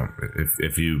mean,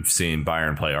 if you've seen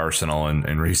Bayern play Arsenal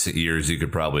in recent years, you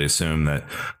could probably assume that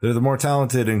they're the more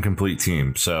talented and complete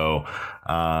team. So,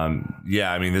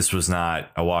 yeah, I mean, this was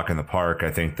not a walk in the park. I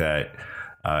think that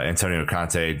Antonio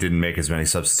Conte didn't make as many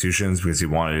substitutions because he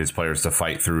wanted his players to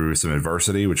fight through some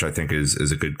adversity, which I think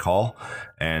is a good call.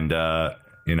 And, at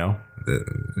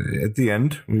the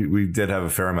end, we did have a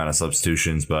fair amount of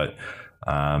substitutions, but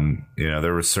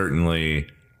there was certainly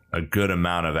a good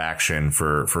amount of action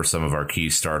for some of our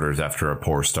key starters after a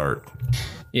poor start.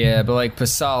 Yeah, but like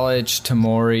Pasalic,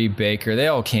 Tomori, Baker, they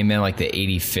all came in like the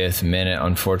 85th minute.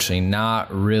 Unfortunately,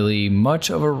 not really much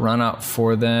of a run up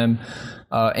for them.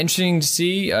 Interesting to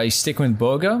see. He's sticking with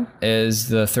Boga as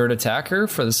the third attacker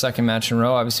for the second match in a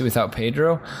row, obviously without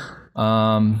Pedro.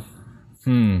 Dan,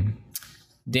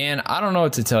 I don't know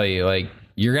what to tell you. Like,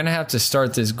 you're going to have to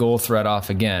start this goal threat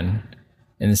off again.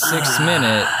 In the 6th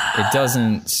minute, it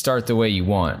doesn't start the way you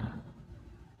want.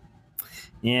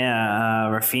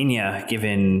 Yeah, Rafinha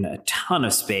given a ton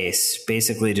of space,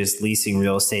 basically just leasing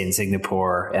real estate in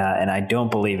Singapore, and I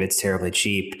don't believe it's terribly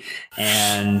cheap.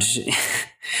 And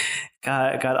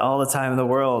got all the time in the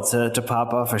world to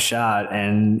pop off a shot,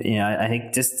 and I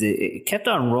think just it kept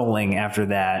on rolling after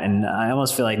that. And I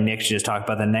almost feel like Nick should just talk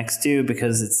about the next two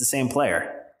because it's the same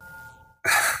player.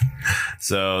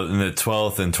 So in the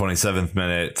 12th and 27th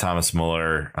minute, Thomas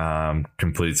Muller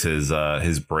completes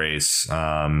his brace.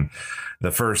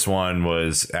 The first one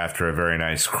was after a very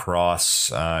nice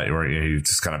cross where he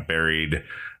just kind of buried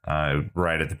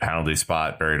right at the penalty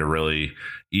spot, buried a really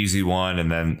easy one.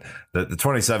 And then the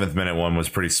 27th minute one was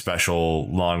pretty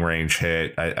special, long range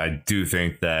hit. I do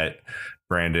think that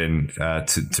Brandon,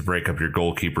 to break up your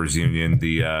goalkeepers union,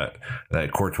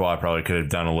 that Courtois probably could have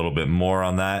done a little bit more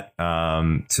on that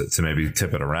to maybe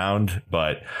tip it around,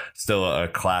 but still a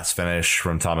class finish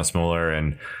from Thomas Muller.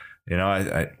 And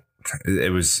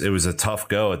it was a tough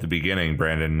go at the beginning,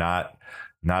 Brandon. Not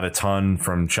a ton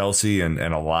from Chelsea and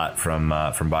a lot from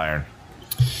Bayern.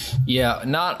 Yeah,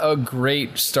 not a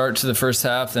great start to the first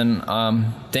half. Then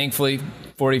thankfully,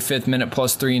 45th minute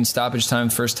 +3 in stoppage time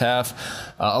first half.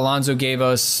 Alonso gave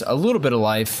us a little bit of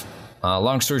life.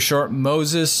 Long story short,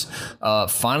 Moses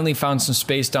finally found some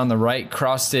space down the right,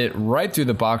 crossed it right through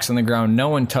the box on the ground. No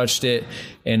one touched it.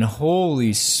 And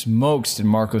holy smokes, did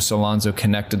Marcos Alonso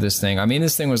connect to this thing. I mean,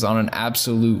 this thing was on an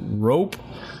absolute rope.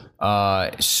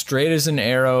 Straight as an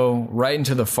arrow, right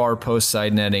into the far post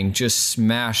side netting, just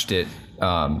smashed it.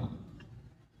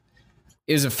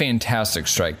 It was a fantastic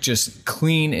strike, just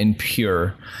clean and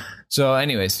pure. So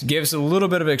anyways, gave us a little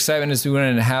bit of excitement as we went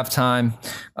into halftime.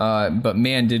 But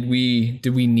man, did we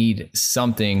need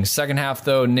something. Second half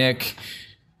though, Nick,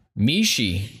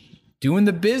 Michy doing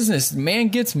the business. Man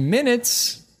gets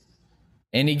minutes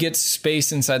and he gets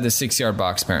space inside the 6-yard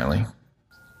box apparently.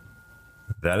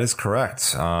 That is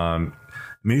correct.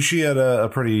 Michy had a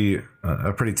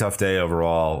pretty tough day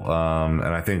overall,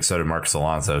 and I think so did Marcos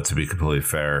Alonso, to be completely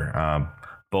fair.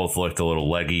 Both looked a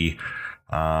little leggy,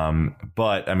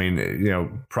 but I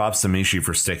mean, props to Michy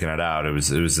for sticking it out. It was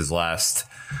his last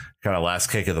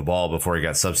kick of the ball before he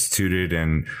got substituted.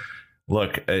 And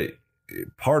look,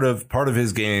 part of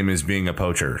his game is being a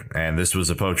poacher, and this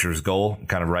was a poacher's goal.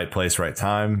 Kind of right place, right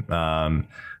time.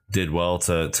 Did well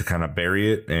to kind of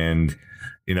bury it and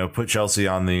put Chelsea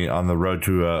on the road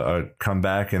to a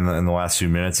comeback in the last few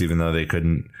minutes, even though they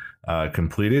couldn't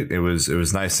complete it. It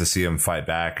was nice to see him fight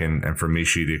back and for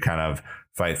Michy to kind of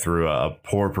fight through a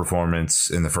poor performance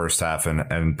in the first half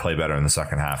and play better in the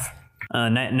second half.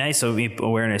 Nice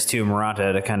awareness too,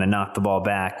 Morata, to kind of knock the ball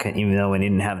back, even though we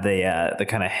didn't have the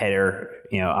kind of header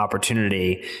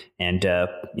opportunity, and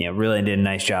really did a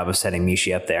nice job of setting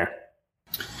Michy up there.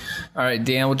 All right,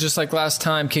 Dan, well, just like last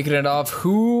time, kicking it off,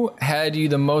 who had you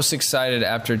the most excited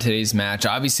after today's match?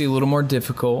 Obviously a little more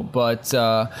difficult, but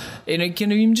and it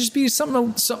can even just be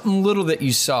something little that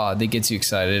you saw that gets you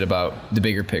excited about the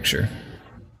bigger picture.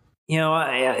 You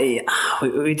know,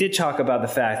 we did talk about the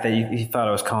fact that you thought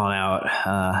I was calling out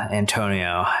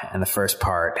Antonio in the first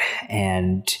part.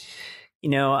 And, you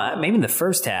know, maybe in the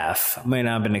first half, I might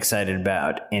not have been excited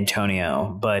about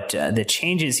Antonio. But the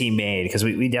changes he made, because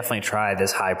we definitely tried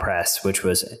this high press, which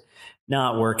was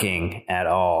not working at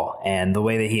all. And the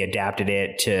way that he adapted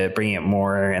it to bring it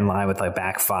more in line with like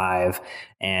back five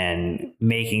and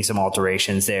making some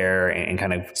alterations there and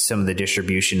kind of some of the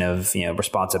distribution of, you know,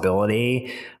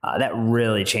 responsibility, that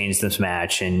really changed this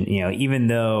match. And, you know, even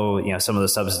though, you know, some of the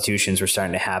substitutions were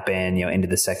starting to happen, you know, into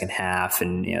the second half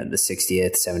and, you know, the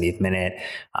 60th, 70th minute,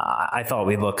 I thought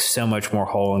we looked so much more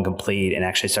whole and complete and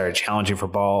actually started challenging for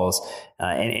balls.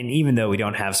 And even though we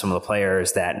don't have some of the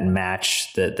players that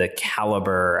match the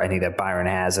caliber I think that Bayern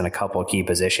has in a couple of key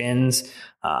positions,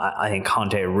 I think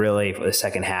Conte really for the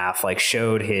second half like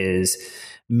showed his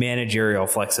managerial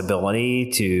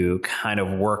flexibility to kind of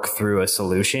work through a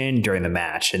solution during the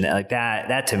match. And like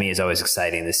that to me is always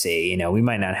exciting to see. You know, we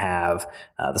might not have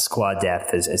the squad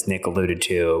depth as Nick alluded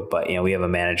to, but you know, we have a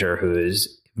manager who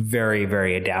is very,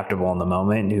 very adaptable in the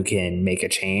moment, who can make a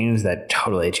change that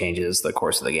totally changes the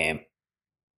course of the game.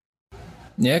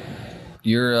 Nick,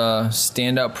 your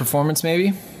standout performance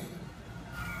maybe?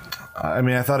 I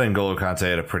mean, I thought N'Golo Kante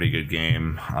had a pretty good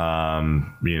game.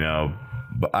 You know,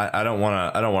 but I don't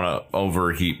want to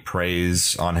overheap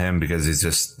praise on him because he's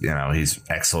just, you know, he's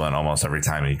excellent almost every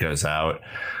time he goes out.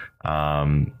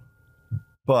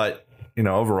 But you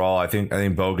know, overall, I think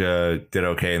Boga did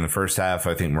okay in the first half.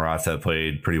 I think Morata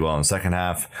played pretty well in the second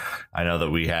half. I know that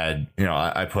we had, you know,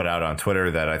 I put out on Twitter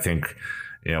that I think,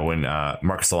 you know, when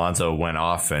Marcos Alonso went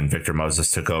off and Victor Moses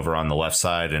took over on the left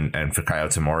side and Fikayo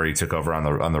Tomori took over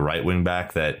on the right wing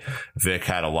back, that Vic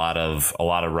had a lot of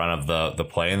run of the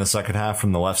play in the second half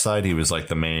from the left side. He was like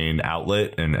the main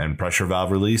outlet and pressure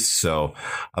valve release. So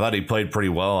I thought he played pretty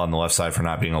well on the left side for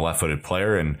not being a left-footed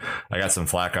player. And I got some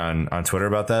flack on Twitter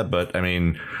about that. But I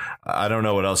mean, I don't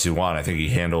know what else you want. I think he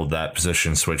handled that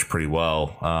position switch pretty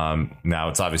well. Now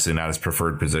it's obviously not his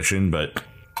preferred position, but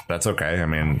that's okay. I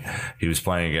mean, he was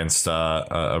playing against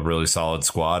a really solid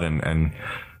squad and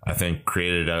I think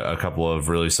created a couple of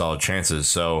really solid chances.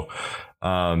 So,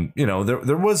 you know,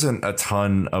 there wasn't a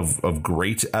ton of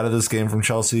great out of this game from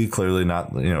Chelsea. Clearly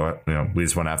not, you know, we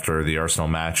just went after the Arsenal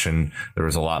match and there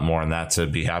was a lot more in that to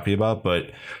be happy about,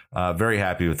 but very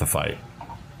happy with the fight.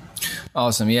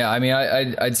 Awesome. Yeah, I mean,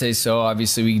 I'd say so.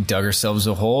 Obviously, we dug ourselves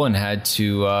a hole and had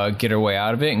to get our way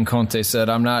out of it. And Conte said,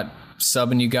 I'm not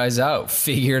subbing you guys out.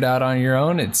 Figure it out on your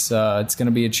own. It's going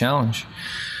to be a challenge.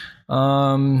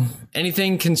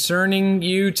 Anything concerning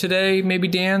you today, maybe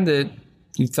Dan, that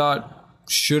you thought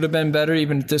should have been better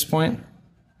even at this point?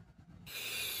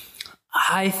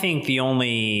 I think the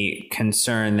only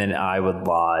concern that I would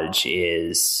lodge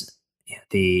is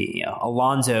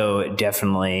Alonso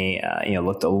definitely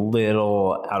looked a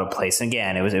little out of place. And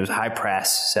again, it was high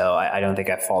press, so I don't think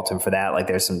I fault him for that. Like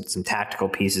there's some tactical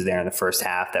pieces there in the first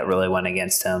half that really went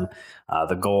against him.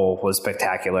 The goal was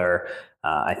spectacular.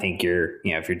 I think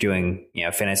if you're doing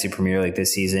fantasy Premier League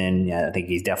this season, I think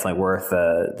he's definitely worth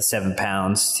the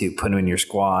 £7 to put him in your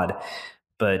squad.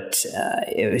 But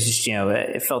it was just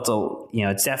it felt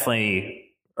it's definitely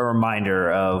a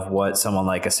reminder of what someone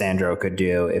like Cassandro could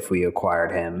do if we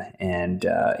acquired him, and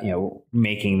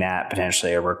making that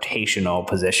potentially a rotational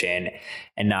position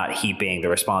and not heaping the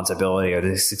responsibility or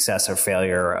the success or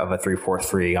failure of a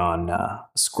 3-4-3 on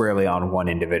squarely on one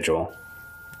individual.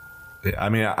 I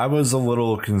mean, I was a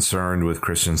little concerned with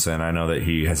Christensen. I know that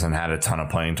he hasn't had a ton of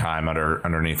playing time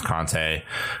underneath Conte,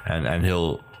 and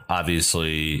he'll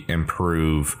obviously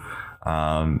improve.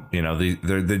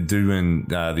 They're doing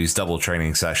these double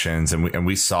training sessions, and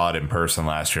we saw it in person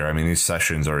last year. I mean, these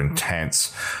sessions are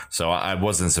intense, so I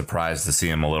wasn't surprised to see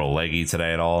him a little leggy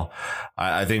today at all.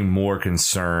 I think more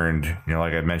concerned,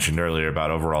 like I mentioned earlier,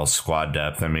 about overall squad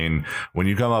depth. I mean, when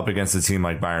you come up against a team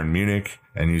like Bayern Munich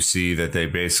and you see that they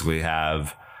basically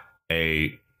have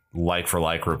a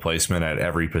like-for-like replacement at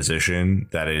every position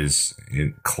that is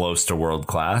close to world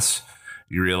class,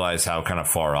 you realize how kind of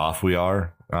far off we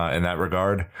are in that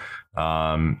regard.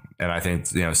 And I think,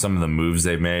 some of the moves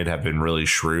they've made have been really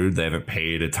shrewd. They haven't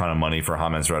paid a ton of money for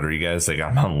James Rodriguez. They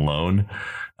got him on loan.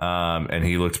 And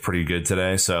he looked pretty good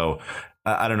today. So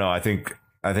I don't know. I think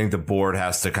the board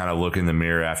has to kind of look in the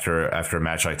mirror after a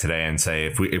match like today and say,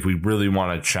 if we really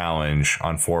want to challenge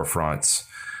on four fronts,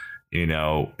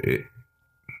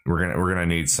 we're gonna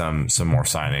need some more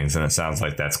signings, and it sounds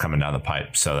like that's coming down the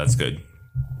pipe. So that's good.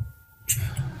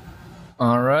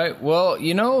 All right. Well,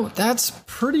 that's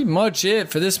pretty much it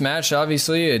for this match.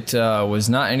 Obviously, it was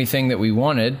not anything that we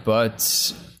wanted, but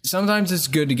sometimes it's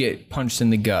good to get punched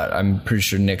in the gut. I'm pretty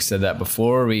sure Nick said that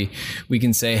before. We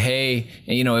can say, hey,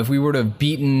 if we were to have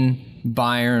beaten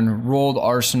Bayern, rolled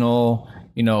Arsenal,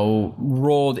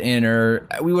 rolled Inter,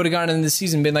 we would have gotten into the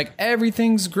season and been like,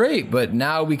 everything's great. But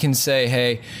now we can say,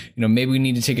 hey, maybe we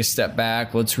need to take a step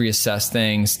back. Let's reassess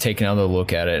things, take another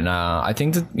look at it. And I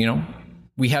think that,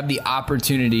 we have the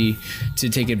opportunity to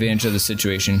take advantage of the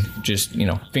situation. Just,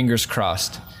 fingers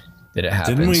crossed that it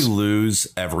happens. Didn't we lose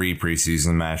every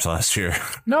preseason match last year?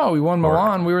 No, we won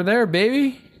Milan. We were there,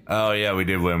 baby. Oh, yeah, we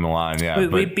did win Milan. Yeah,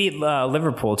 we beat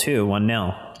Liverpool, too,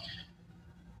 1-0.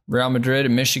 Real Madrid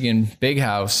and Michigan, big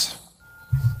house.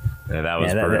 Yeah, that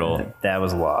was brutal. That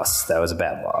was a loss. That was a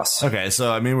bad loss. Okay,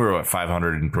 so we were at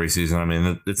 500 in preseason. I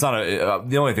mean, it's not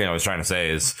the only thing I was trying to say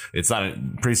is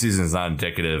preseason is not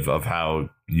indicative of how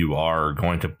you are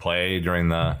going to play during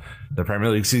the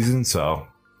Premier League season. So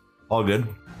all good.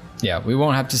 Yeah, we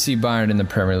won't have to see Bayern in the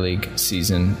Premier League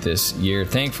season this year,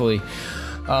 thankfully.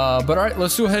 But all right,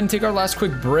 let's go ahead and take our last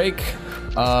quick break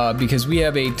because we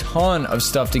have a ton of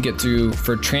stuff to get through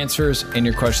for transfers and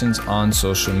your questions on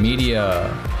social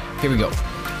media. Here we go.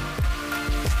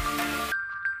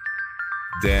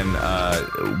 Dan,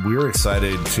 we're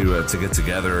excited to get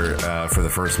together for the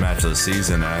first match of the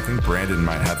season, and I think Brandon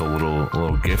might have a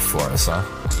little gift for us, huh?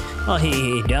 Well,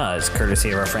 he does,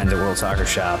 courtesy of our friends at World Soccer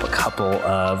Shop, a couple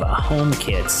of home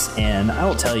kits. And I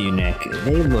will tell you, Nick,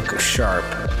 they look sharp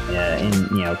in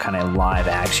kind of live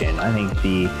action. I think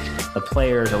the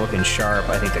players are looking sharp.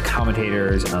 I think the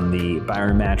commentators on the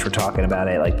Bayern match were talking about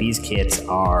it. Like, these kits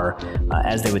are,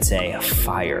 as they would say,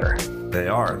 fire. They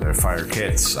are. They're fire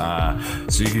kits.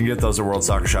 So you can get those at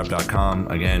worldsoccershop.com.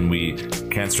 Again, we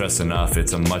can't stress enough,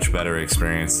 it's a much better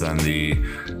experience than the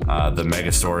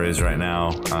Mega Store is right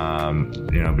now,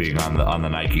 being on the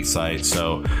Nike site.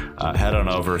 So head on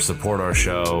over, support our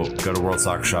show, go to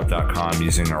worldsoccershop.com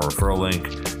using our referral link.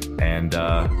 And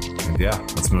yeah,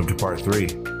 let's move to part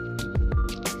 3.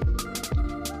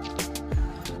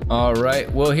 All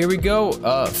right. Well, here we go.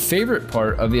 Favorite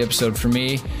part of the episode for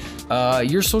me.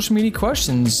 Your social media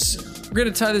questions. We're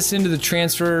going to tie this into the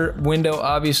transfer window,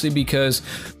 obviously, because,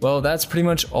 well, that's pretty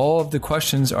much all of the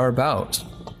questions are about.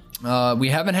 We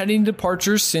haven't had any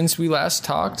departures since we last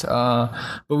talked,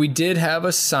 but we did have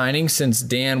a signing since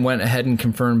Dan went ahead and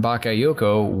confirmed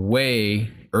Bakayoko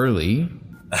way early.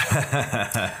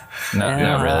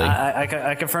 Not really.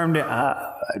 I confirmed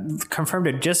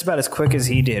it just about as quick as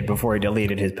he did before he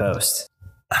deleted his post.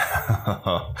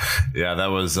 Yeah, that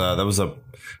was a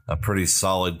pretty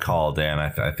solid call, Dan.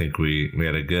 I think we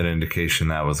had a good indication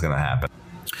that was going to happen.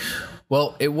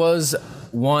 Well, it was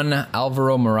one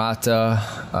Alvaro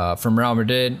Morata from Real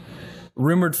Madrid.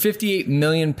 Rumored £58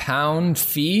 million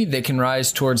fee that can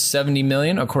rise towards $70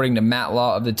 million, according to Matt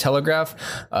Law of The Telegraph.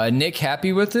 Nick,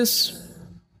 happy with this?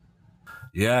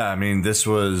 Yeah, I mean, this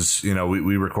was,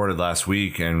 we recorded last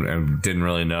week and didn't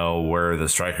really know where the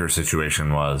striker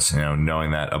situation was,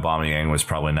 knowing that Aubameyang was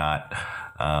probably not,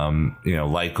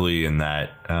 likely, and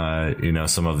that,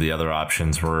 some of the other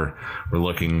options were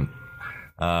looking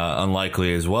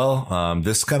unlikely as well.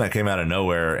 This kind of came out of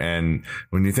nowhere. And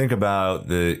when you think about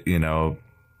the,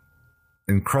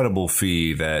 incredible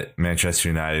fee that Manchester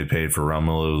United paid for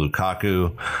Romelu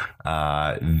Lukaku,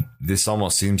 this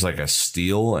almost seems like a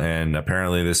steal. And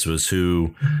apparently this was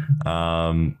who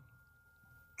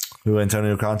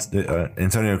Antonio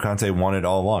Conte wanted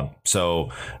all along.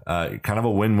 So kind of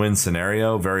a win-win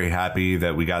scenario. Very happy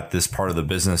that we got this part of the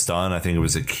business done. I think it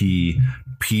was a key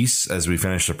piece as we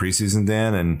finished the preseason,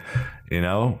 Dan. And,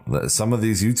 some of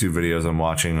these YouTube videos I'm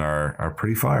watching are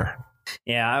pretty fire.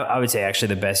 Yeah, I would say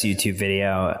actually the best YouTube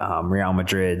video, Real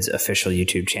Madrid's official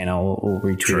YouTube channel, will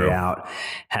retweet it out,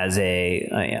 has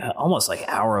a almost like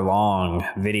hour-long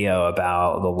video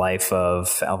about the life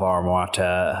of Alvaro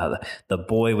Morata, the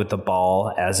boy with the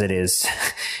ball, as it is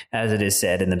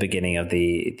said in the beginning of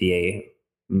the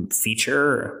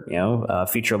feature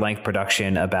length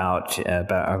production about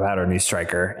our new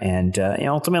striker. And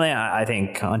ultimately, I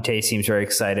think Conte seems very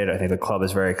excited. I think the club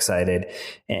is very excited,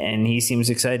 and he seems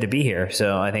excited to be here.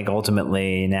 So I think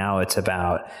ultimately now it's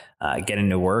about getting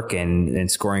to work and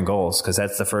scoring goals, because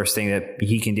that's the first thing that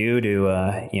he can do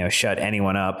to shut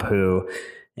anyone up who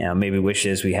maybe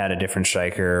wishes we had a different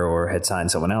striker or had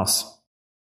signed someone else.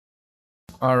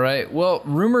 All right. Well,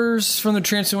 rumors from the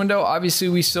transfer window. Obviously,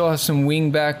 we still have some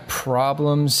wingback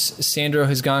problems. Sandro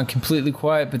has gone completely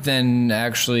quiet, but then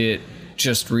actually it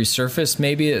just resurfaced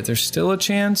maybe that there's still a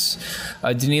chance.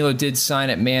 Danilo did sign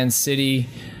at Man City.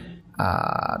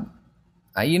 So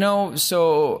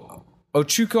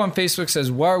Ochuko on Facebook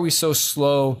says, why are we so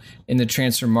slow in the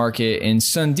transfer market? And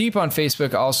Sundeep on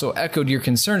Facebook also echoed your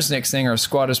concerns, Nick, saying our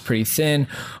squad is pretty thin.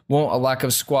 Won't a lack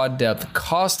of squad depth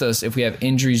cost us if we have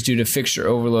injuries due to fixture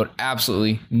overload?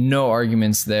 Absolutely no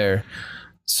arguments there.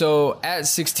 So at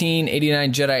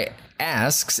 1689 Jedi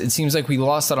asks, it seems like we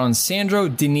lost out on Sandro,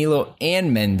 Danilo,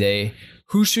 and Mende.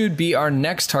 Who should be our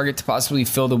next target to possibly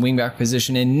fill the wingback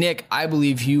position? And Nick, I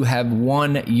believe you have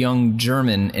one young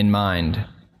German in mind.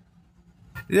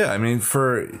 Yeah, I mean,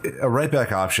 for a right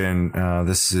back option,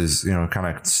 this is,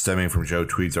 kind of stemming from Joe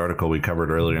Tweed's article we covered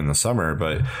earlier in the summer,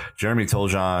 but Jeremy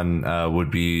Toljan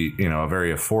would be, a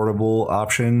very affordable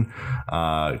option,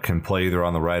 can play either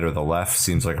on the right or the left,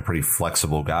 seems like a pretty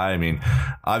flexible guy. I mean,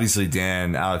 obviously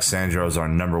Dan Alexandro is our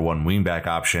number one wingback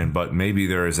option, but maybe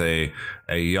there is a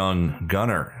young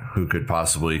gunner who could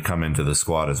possibly come into the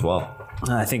squad as well.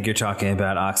 I think you're talking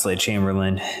about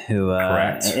Oxlade-Chamberlain, who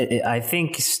I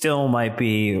think still might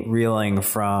be reeling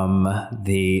from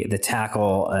the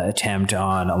tackle attempt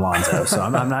on Alonso. So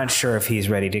I'm not sure if he's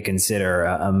ready to consider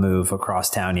a move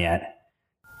across town yet.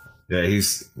 Yeah, he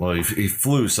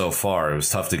flew so far. It was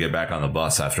tough to get back on the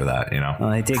bus after that,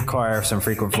 Well, he did acquire some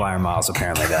frequent flyer miles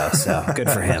apparently, though, so good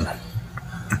for him.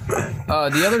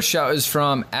 The other shout is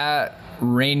from at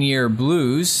Rainier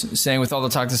Blues, saying, with all the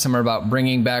talk this summer about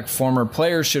bringing back former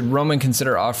players, should Roman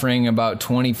consider offering about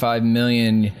 $25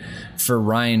 million for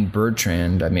Ryan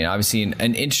Bertrand? I mean, obviously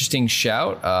an interesting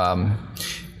shout.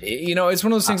 It's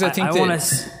one of those things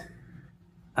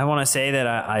I want to say that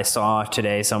I saw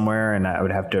today somewhere, and I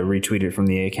would have to retweet it from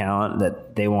the account,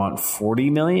 that they want $40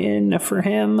 million for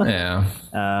him. Yeah.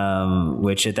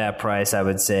 Which at that price, I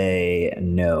would say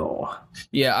no.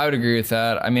 Yeah, I would agree with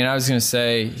that. I mean, I was going to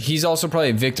say he's also probably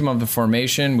a victim of the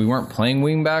formation. We weren't playing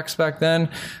wing backs back then,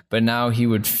 but now he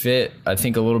would fit, I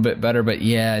think, a little bit better. But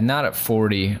yeah, not at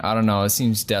 40. I don't know. It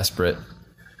seems desperate.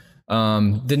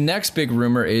 The next big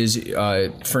rumor is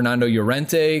Fernando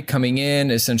Llorente coming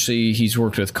in. Essentially, he's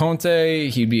worked with Conte.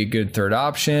 He'd be a good third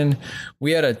option.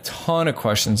 We had a ton of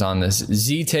questions on this.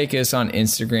 Z Takis on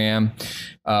Instagram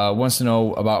wants to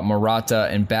know about Morata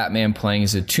and Batman playing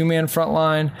as a two-man front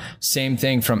line. Same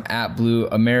thing from @Blue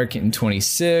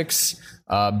American26.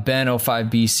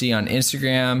 Ben05BC on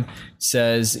Instagram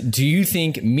says, do you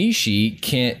think Mishi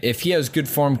can, if he has good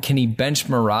form, can he bench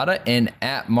Morata? And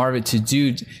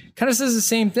 @Marvit2Dude kind of says the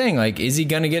same thing. Like, is he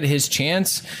going to get his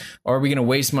chance, or are we going to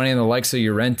waste money on the likes of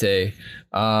Llorente?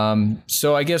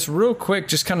 So I guess real quick,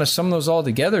 just kind of sum those all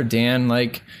together, Dan.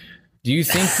 Like, do you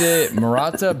think that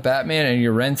Morata, Batman, and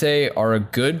Llorente are a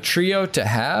good trio to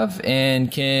have? And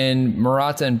can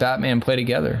Morata and Batman play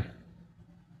together?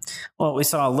 Well, we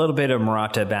saw a little bit of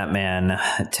Morata Batman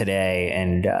today,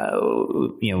 and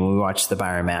when we watched the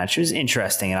Bayern match, it was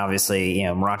interesting. And obviously,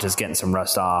 Morata's getting some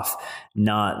rust off,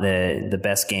 not the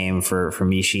best game for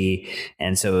Mishi,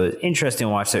 and so it was interesting to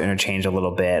watch their interchange a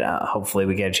little bit. Hopefully,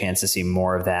 we get a chance to see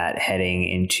more of that heading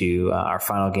into our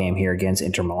final game here against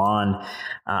Inter Milan.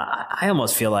 I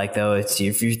almost feel like, though, if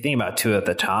you're thinking about two at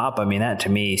the top, I mean, that to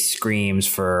me screams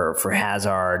for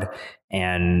Hazard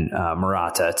and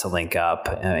Morata to link up.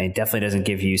 It definitely doesn't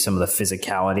give you some of the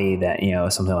physicality that,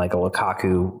 something like a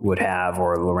Lukaku would have,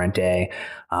 or Llorente.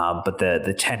 But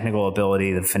the technical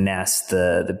ability, the finesse,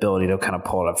 the ability to kind of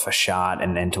pull up a shot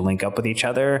and to link up with each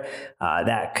other,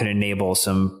 that could enable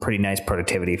some pretty nice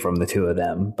productivity from the two of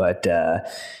them. But,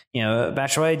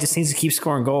 Batshuayi just needs to keep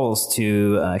scoring goals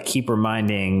to keep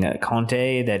reminding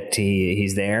Conte that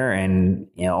he's there. And,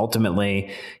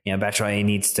 ultimately, Batshuayi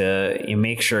needs to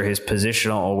make sure his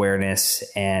positional awareness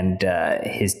and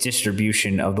his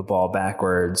distribution of the ball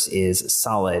backwards is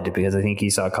solid, because I think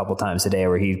you saw a couple times today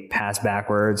where he passed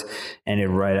backwards, ended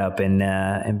right up in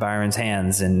Byron's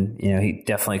hands, and he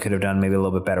definitely could have done maybe a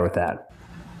little bit better with that.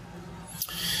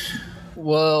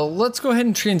 Well, let's go ahead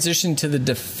and transition to the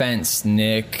defense,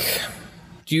 Nick.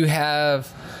 Do you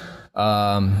have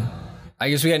I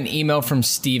guess we got an email from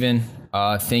Steven.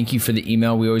 Thank you for the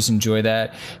email. We always enjoy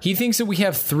that. He thinks that we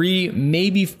have 3,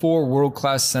 maybe 4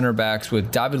 world-class center backs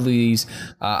with David Luiz,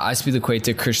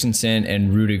 Azpilicueta, Christensen,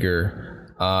 and Rudiger.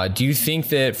 Do you think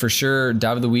that for sure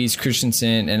David Luiz,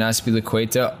 Christensen, and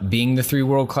Azpilicueta being the 3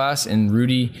 world-class and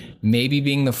Rudy maybe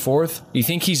being the 4th? Do you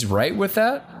think he's right with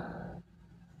that?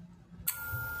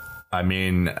 I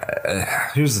mean,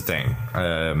 here's the thing.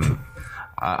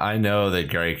 I know that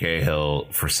Gary Cahill,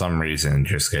 for some reason,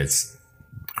 just gets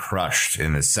crushed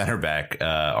in the center back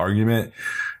argument.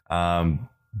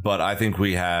 But I think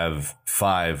we have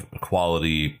 5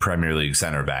 quality Premier League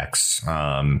center backs.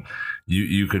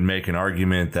 you could make an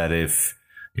argument that if,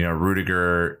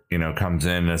 Rudiger, comes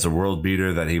in as a world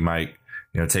beater, that he might,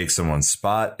 take someone's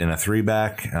spot in a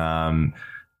 3-back.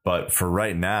 But for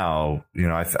right now,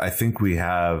 I think we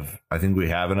have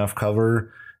enough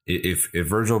cover. If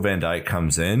Virgil van Dijk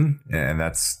comes in, and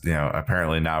that's,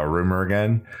 apparently now a rumor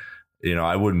again,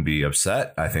 I wouldn't be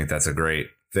upset. I think that's a great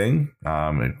thing.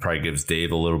 It probably gives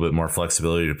Dave a little bit more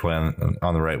flexibility to play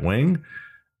on the right wing,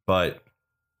 but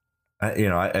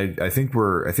I think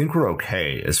we're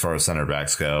okay as far as center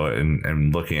backs go,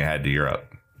 and looking ahead to Europe.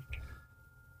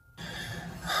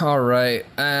 All right,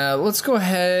 let's go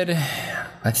ahead.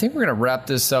 I think we're gonna wrap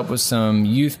this up with some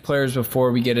youth players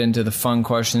before we get into the fun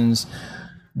questions.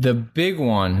 The big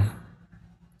one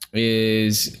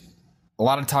is a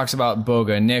lot of talks about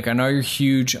Boga. Nick, I know you're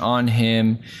huge on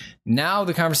him. Now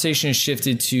the conversation has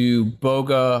shifted to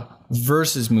Boga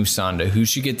versus Musonda, who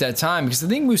should get that time, because I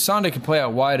think Musonda can play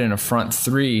out wide in a front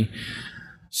 3.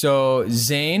 So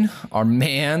Zane, our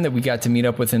man that we got to meet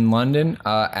up with in London,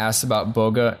 asked about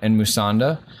Boga and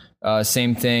Musonda.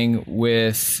 Same thing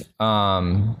with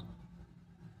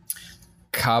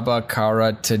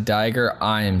Kabakara to Diger.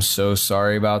 I am so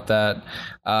sorry about that.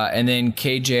 And then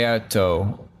KJ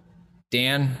Ato.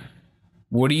 Dan,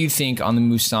 what do you think on the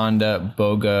Musonda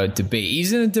Boga debate?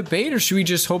 Is it a debate, or should we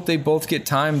just hope they both get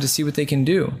time to see what they can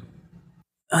do?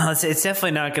 It's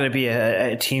definitely not going to be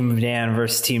a Team Dan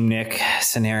versus Team Nick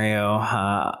scenario,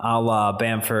 a la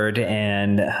Bamford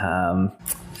and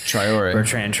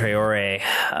Bertrand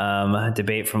Traore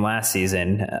debate from last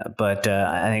season. But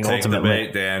I think ultimately,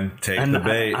 take the bait, Dan. Take the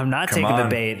bait. I'm not taking the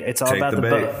bait. It's all about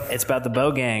it's about the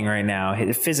Bo gang right now.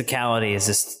 His physicality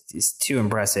is too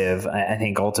impressive. I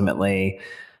think ultimately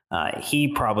he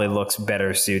probably looks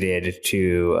better suited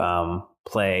to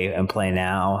play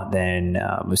now than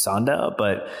Musonda,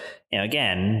 but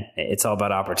again, it's all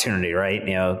about opportunity, right?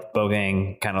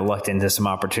 Bogang kind of lucked into some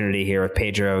opportunity here with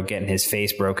Pedro getting his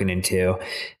face broken into,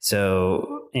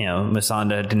 so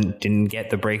Musonda didn't get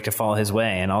the break to fall his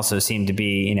way, and also seemed to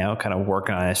be kind of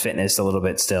working on his fitness a little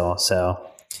bit still. So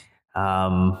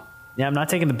I'm not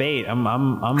taking the bait.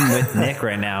 I'm with Nick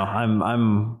right now.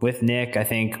 I'm with Nick. I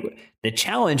think the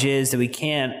challenge is that we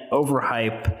can't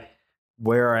overhype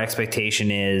where our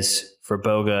expectation is for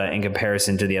Boga in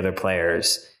comparison to the other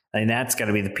players. And that's got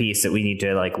to be the piece that we need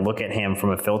to look at him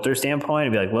from a filter standpoint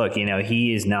and be like, look,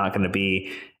 he is not going to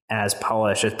be as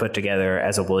polished, as put together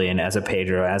as a Willian, as a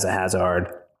Pedro, as a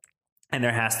Hazard. And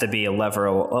there has to be a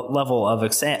level of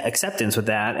acceptance with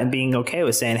that, and being okay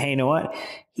with saying, hey, you know what?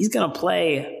 He's going to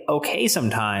play okay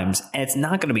sometimes, and it's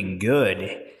not going to be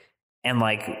good. And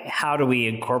how do we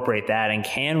incorporate that? And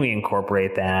can we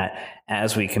incorporate that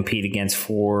as we compete against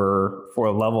four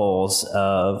levels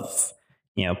of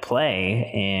play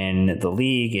in the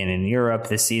league and in Europe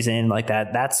this season?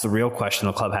 That's the real question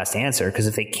the club has to answer. Because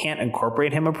if they can't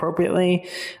incorporate him appropriately,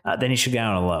 then he should go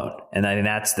out on loan. And I think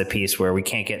that's the piece where we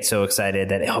can't get so excited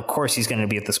that of course he's going to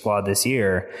be at the squad this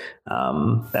year.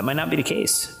 That might not be the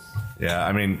case. Yeah,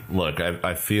 I mean, look,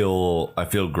 I feel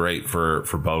great for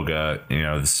Boga.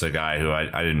 This is a guy who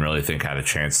I didn't really think had a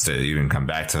chance to even come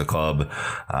back to the club.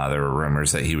 There were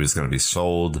rumors that he was going to be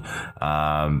sold.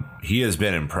 He has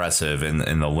been impressive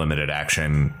in the limited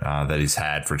action that he's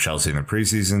had for Chelsea in the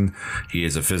preseason. He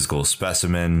is a physical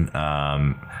specimen.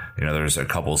 There's a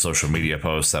couple of social media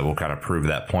posts that will kind of prove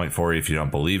that point for you if you don't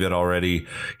believe it already.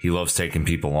 He loves taking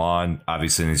people on.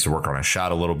 Obviously needs to work on his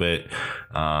shot a little bit,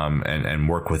 and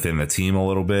work within the team a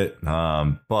little bit.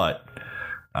 But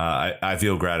I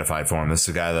feel gratified for him. This is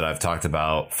a guy that I've talked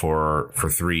about for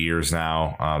 3 years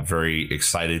now. Very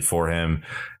excited for him.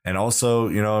 And also,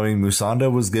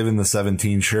 Musonda was given the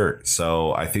 17 shirt.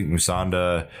 So I think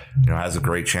Musonda, has a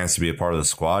great chance to be a part of the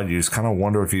squad. You just kind of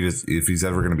wonder if he's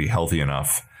ever going to be healthy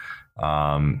enough.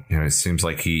 It seems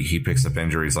like he picks up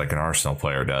injuries like an Arsenal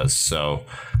player does. So,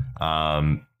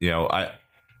 I'm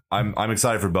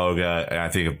excited for Boga, and I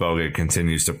think if Boga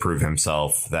continues to prove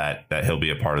himself, that he'll be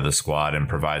a part of the squad and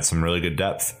provide some really good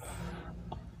depth.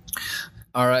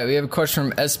 All right, we have a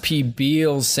question from SP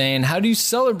Beal saying, how do you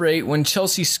celebrate when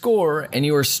Chelsea score and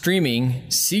you are streaming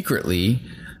secretly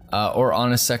or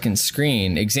on a second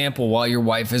screen? Example, while your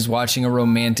wife is watching a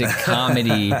romantic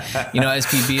comedy.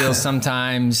 SP Beal,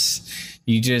 sometimes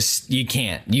you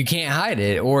can't hide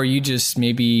it, or you just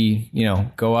maybe,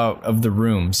 go out of the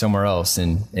room somewhere else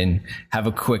and have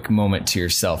a quick moment to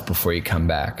yourself before you come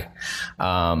back.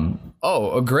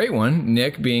 A great one.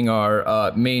 Nick, being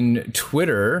our main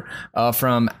Twitter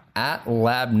from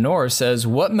 @LabNor, says,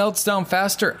 what melts down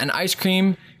faster, an ice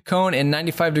cream cone in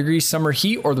 95-degree summer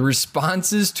heat, or the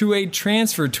responses to a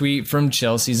transfer tweet from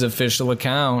Chelsea's official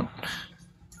account?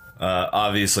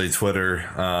 Obviously, Twitter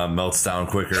melts down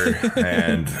quicker,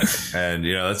 and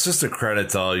it's just a credit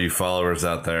to all you followers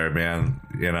out there, man.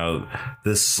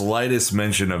 The slightest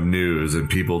mention of news and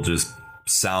people just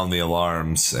sound the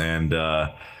alarms, and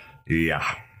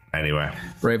anyway,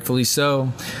 rightfully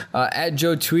so. At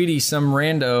Joe Tweedy, some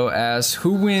rando asks,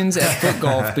 who wins at foot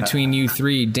golf between you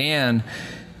three? Dan,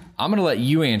 I'm gonna let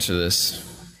you answer this.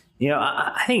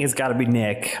 I think it's got to be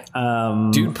Nick.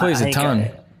 Dude plays a ton.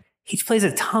 He plays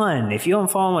a ton. If you don't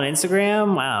follow him on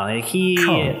Instagram, wow, I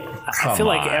feel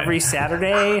like every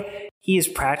Saturday he is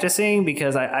practicing,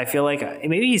 because I feel like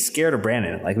maybe he's scared of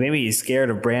Brandon. Like maybe he's scared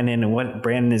of Brandon and what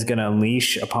Brandon is going to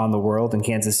unleash upon the world in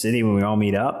Kansas City when we all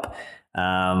meet up.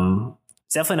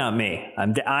 It's definitely not me.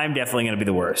 I'm definitely going to be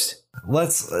the worst.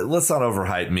 Let's not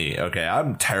overhype me. Okay,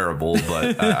 I'm terrible,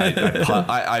 but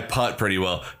I putt pretty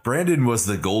well. Brandon was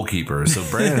the goalkeeper, so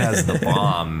Brandon has the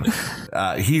bomb.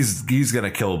 He's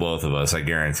gonna kill both of us. I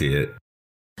guarantee it.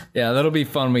 Yeah, that'll be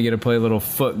fun. We get to play a little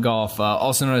foot golf,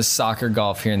 also known as soccer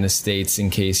golf here in the States,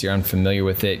 in case you're unfamiliar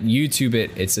with it. YouTube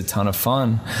it. It's a ton of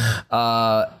fun.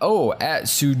 At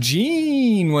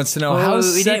Sujin wants to know how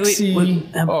sexy...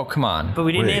 come on. But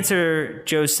we didn't answer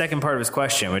Joe's second part of his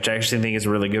question, which I actually think is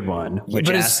a really good one, which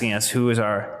is asking us who is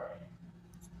our...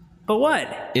 But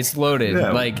what? It's loaded.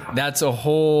 Yeah. That's a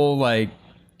whole,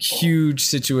 huge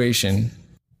situation.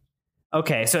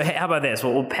 Okay, so how about this?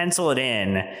 We'll pencil it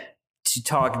in to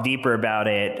talk deeper about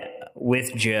it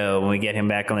with Joe when we get him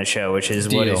back on the show, which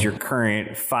is what is your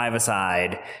current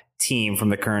five-a-side team from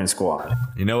the current squad.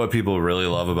 You know what people really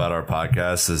love about our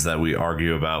podcast is that we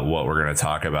argue about what we're going to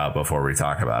talk about before we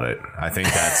talk about it. I think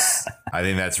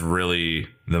that's really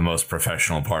the most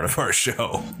professional part of our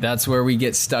show. That's where we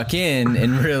get stuck in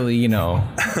and really,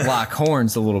 lock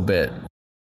horns a little bit.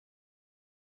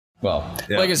 Well,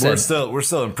 like I said, we're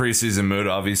still in preseason mood,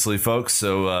 obviously, folks.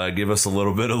 So give us a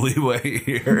little bit of leeway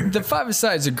here. The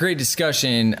five-a-side is a great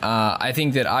discussion. I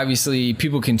think that obviously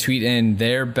people can tweet in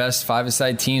their best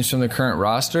five-a-side teams from the current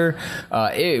roster.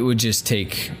 It would just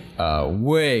take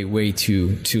way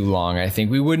too long. I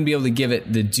think we wouldn't be able to give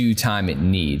it the due time it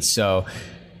needs. So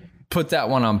put that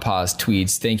one on pause,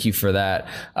 tweets. Thank you for that.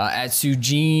 At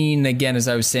Sujin, again, as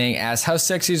I was saying, asks, how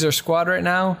sexy is our squad right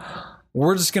now?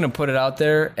 We're just going to put it out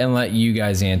there and let you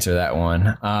guys answer that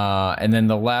one. And then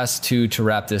the last two to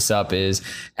wrap this up is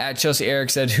at Chelsea Eric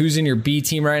said, who's in your B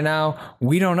team right now?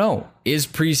 We don't know. Is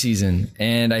preseason.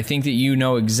 And I think that you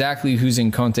know exactly who's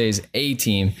in Conte's A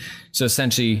team. So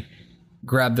essentially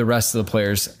grab the rest of the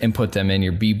players and put them in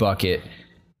your B bucket.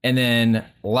 And then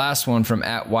last one from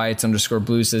at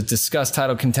Wyatts_blue says, discuss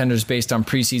title contenders based on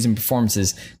preseason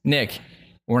performances. Nick,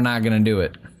 we're not going to do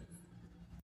it.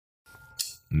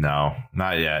 No,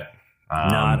 not yet.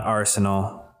 Not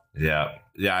Arsenal. Yeah.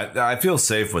 I feel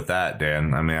safe with that,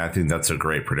 Dan. I mean, I think that's a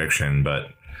great prediction, but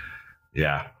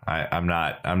yeah, I'm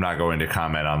not going to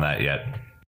comment on that yet.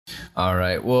 All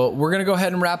right. Well, we're going to go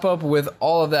ahead and wrap up with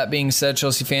all of that being said,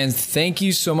 Chelsea fans. Thank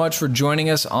you so much for joining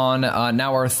us on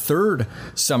now our third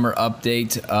summer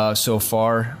update so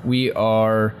far. We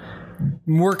are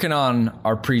working on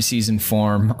our preseason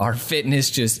form. Our fitness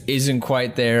just isn't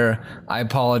quite there. I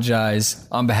apologize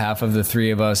on behalf of the three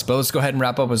of us, but let's go ahead and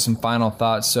wrap up with some final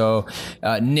thoughts. So,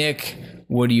 Nick,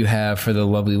 what do you have for the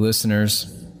lovely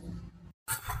listeners?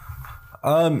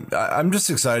 I'm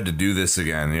just excited to do this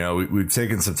again. We've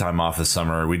taken some time off this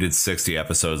summer. We did 60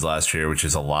 episodes last year, which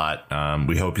is a lot.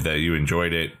 We hope that you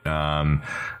enjoyed it.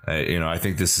 I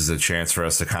think this is a chance for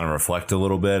us to kind of reflect a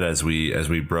little bit as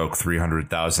we broke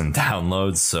 300,000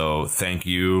 downloads. So thank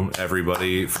you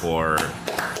everybody for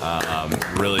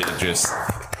really just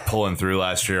pulling through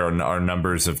last year. Our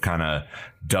numbers have kind of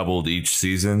doubled each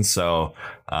season. So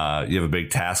you have a big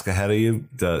task ahead of you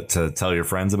to tell your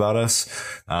friends about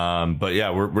us. But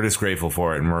yeah, we're just grateful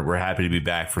for it. And we're happy to be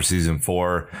back for season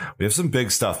 4. We have some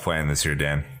big stuff planned this year,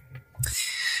 Dan.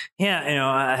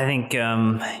 Yeah, I think,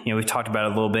 we've talked about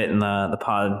it a little bit in the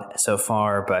pod so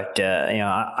far, but,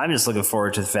 I'm just looking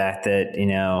forward to the fact that,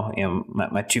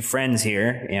 my two friends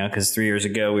here, because 3 years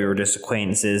ago we were just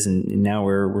acquaintances and now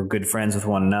we're good friends with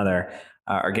one another,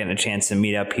 are getting a chance to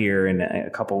meet up here in a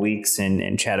couple weeks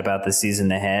and chat about the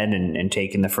season ahead and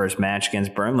taking the first match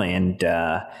against Burnley. And,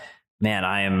 man,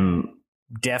 I am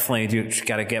definitely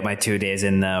got to get my 2 days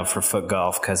in for foot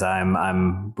golf because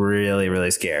I'm really, really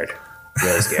scared.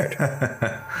 Really scared.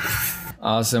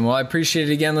 Awesome. Well, I appreciate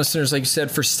it again, listeners, like you said,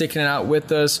 for sticking it out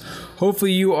with us.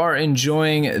 Hopefully you are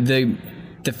enjoying the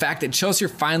the fact that Chelsea are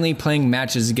finally playing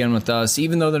matches again with us,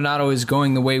 even though they're not always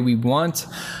going the way we want,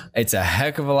 it's a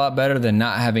heck of a lot better than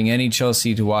not having any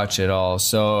Chelsea to watch at all.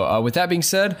 So with that being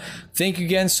said, thank you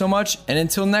again so much. And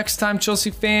until next time, Chelsea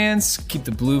fans, keep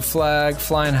the blue flag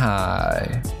flying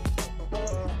high.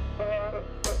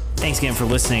 Thanks again for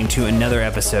listening to another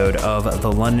episode of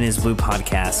the London is Blue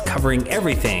podcast, covering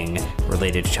everything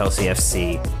related to Chelsea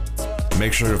FC.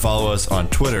 Make sure to follow us on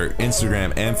Twitter,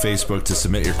 Instagram, and Facebook to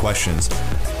submit your questions.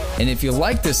 And if you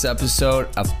like this episode,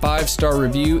 a 5-star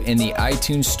review in the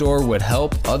iTunes store would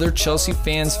help other Chelsea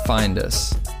fans find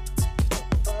us.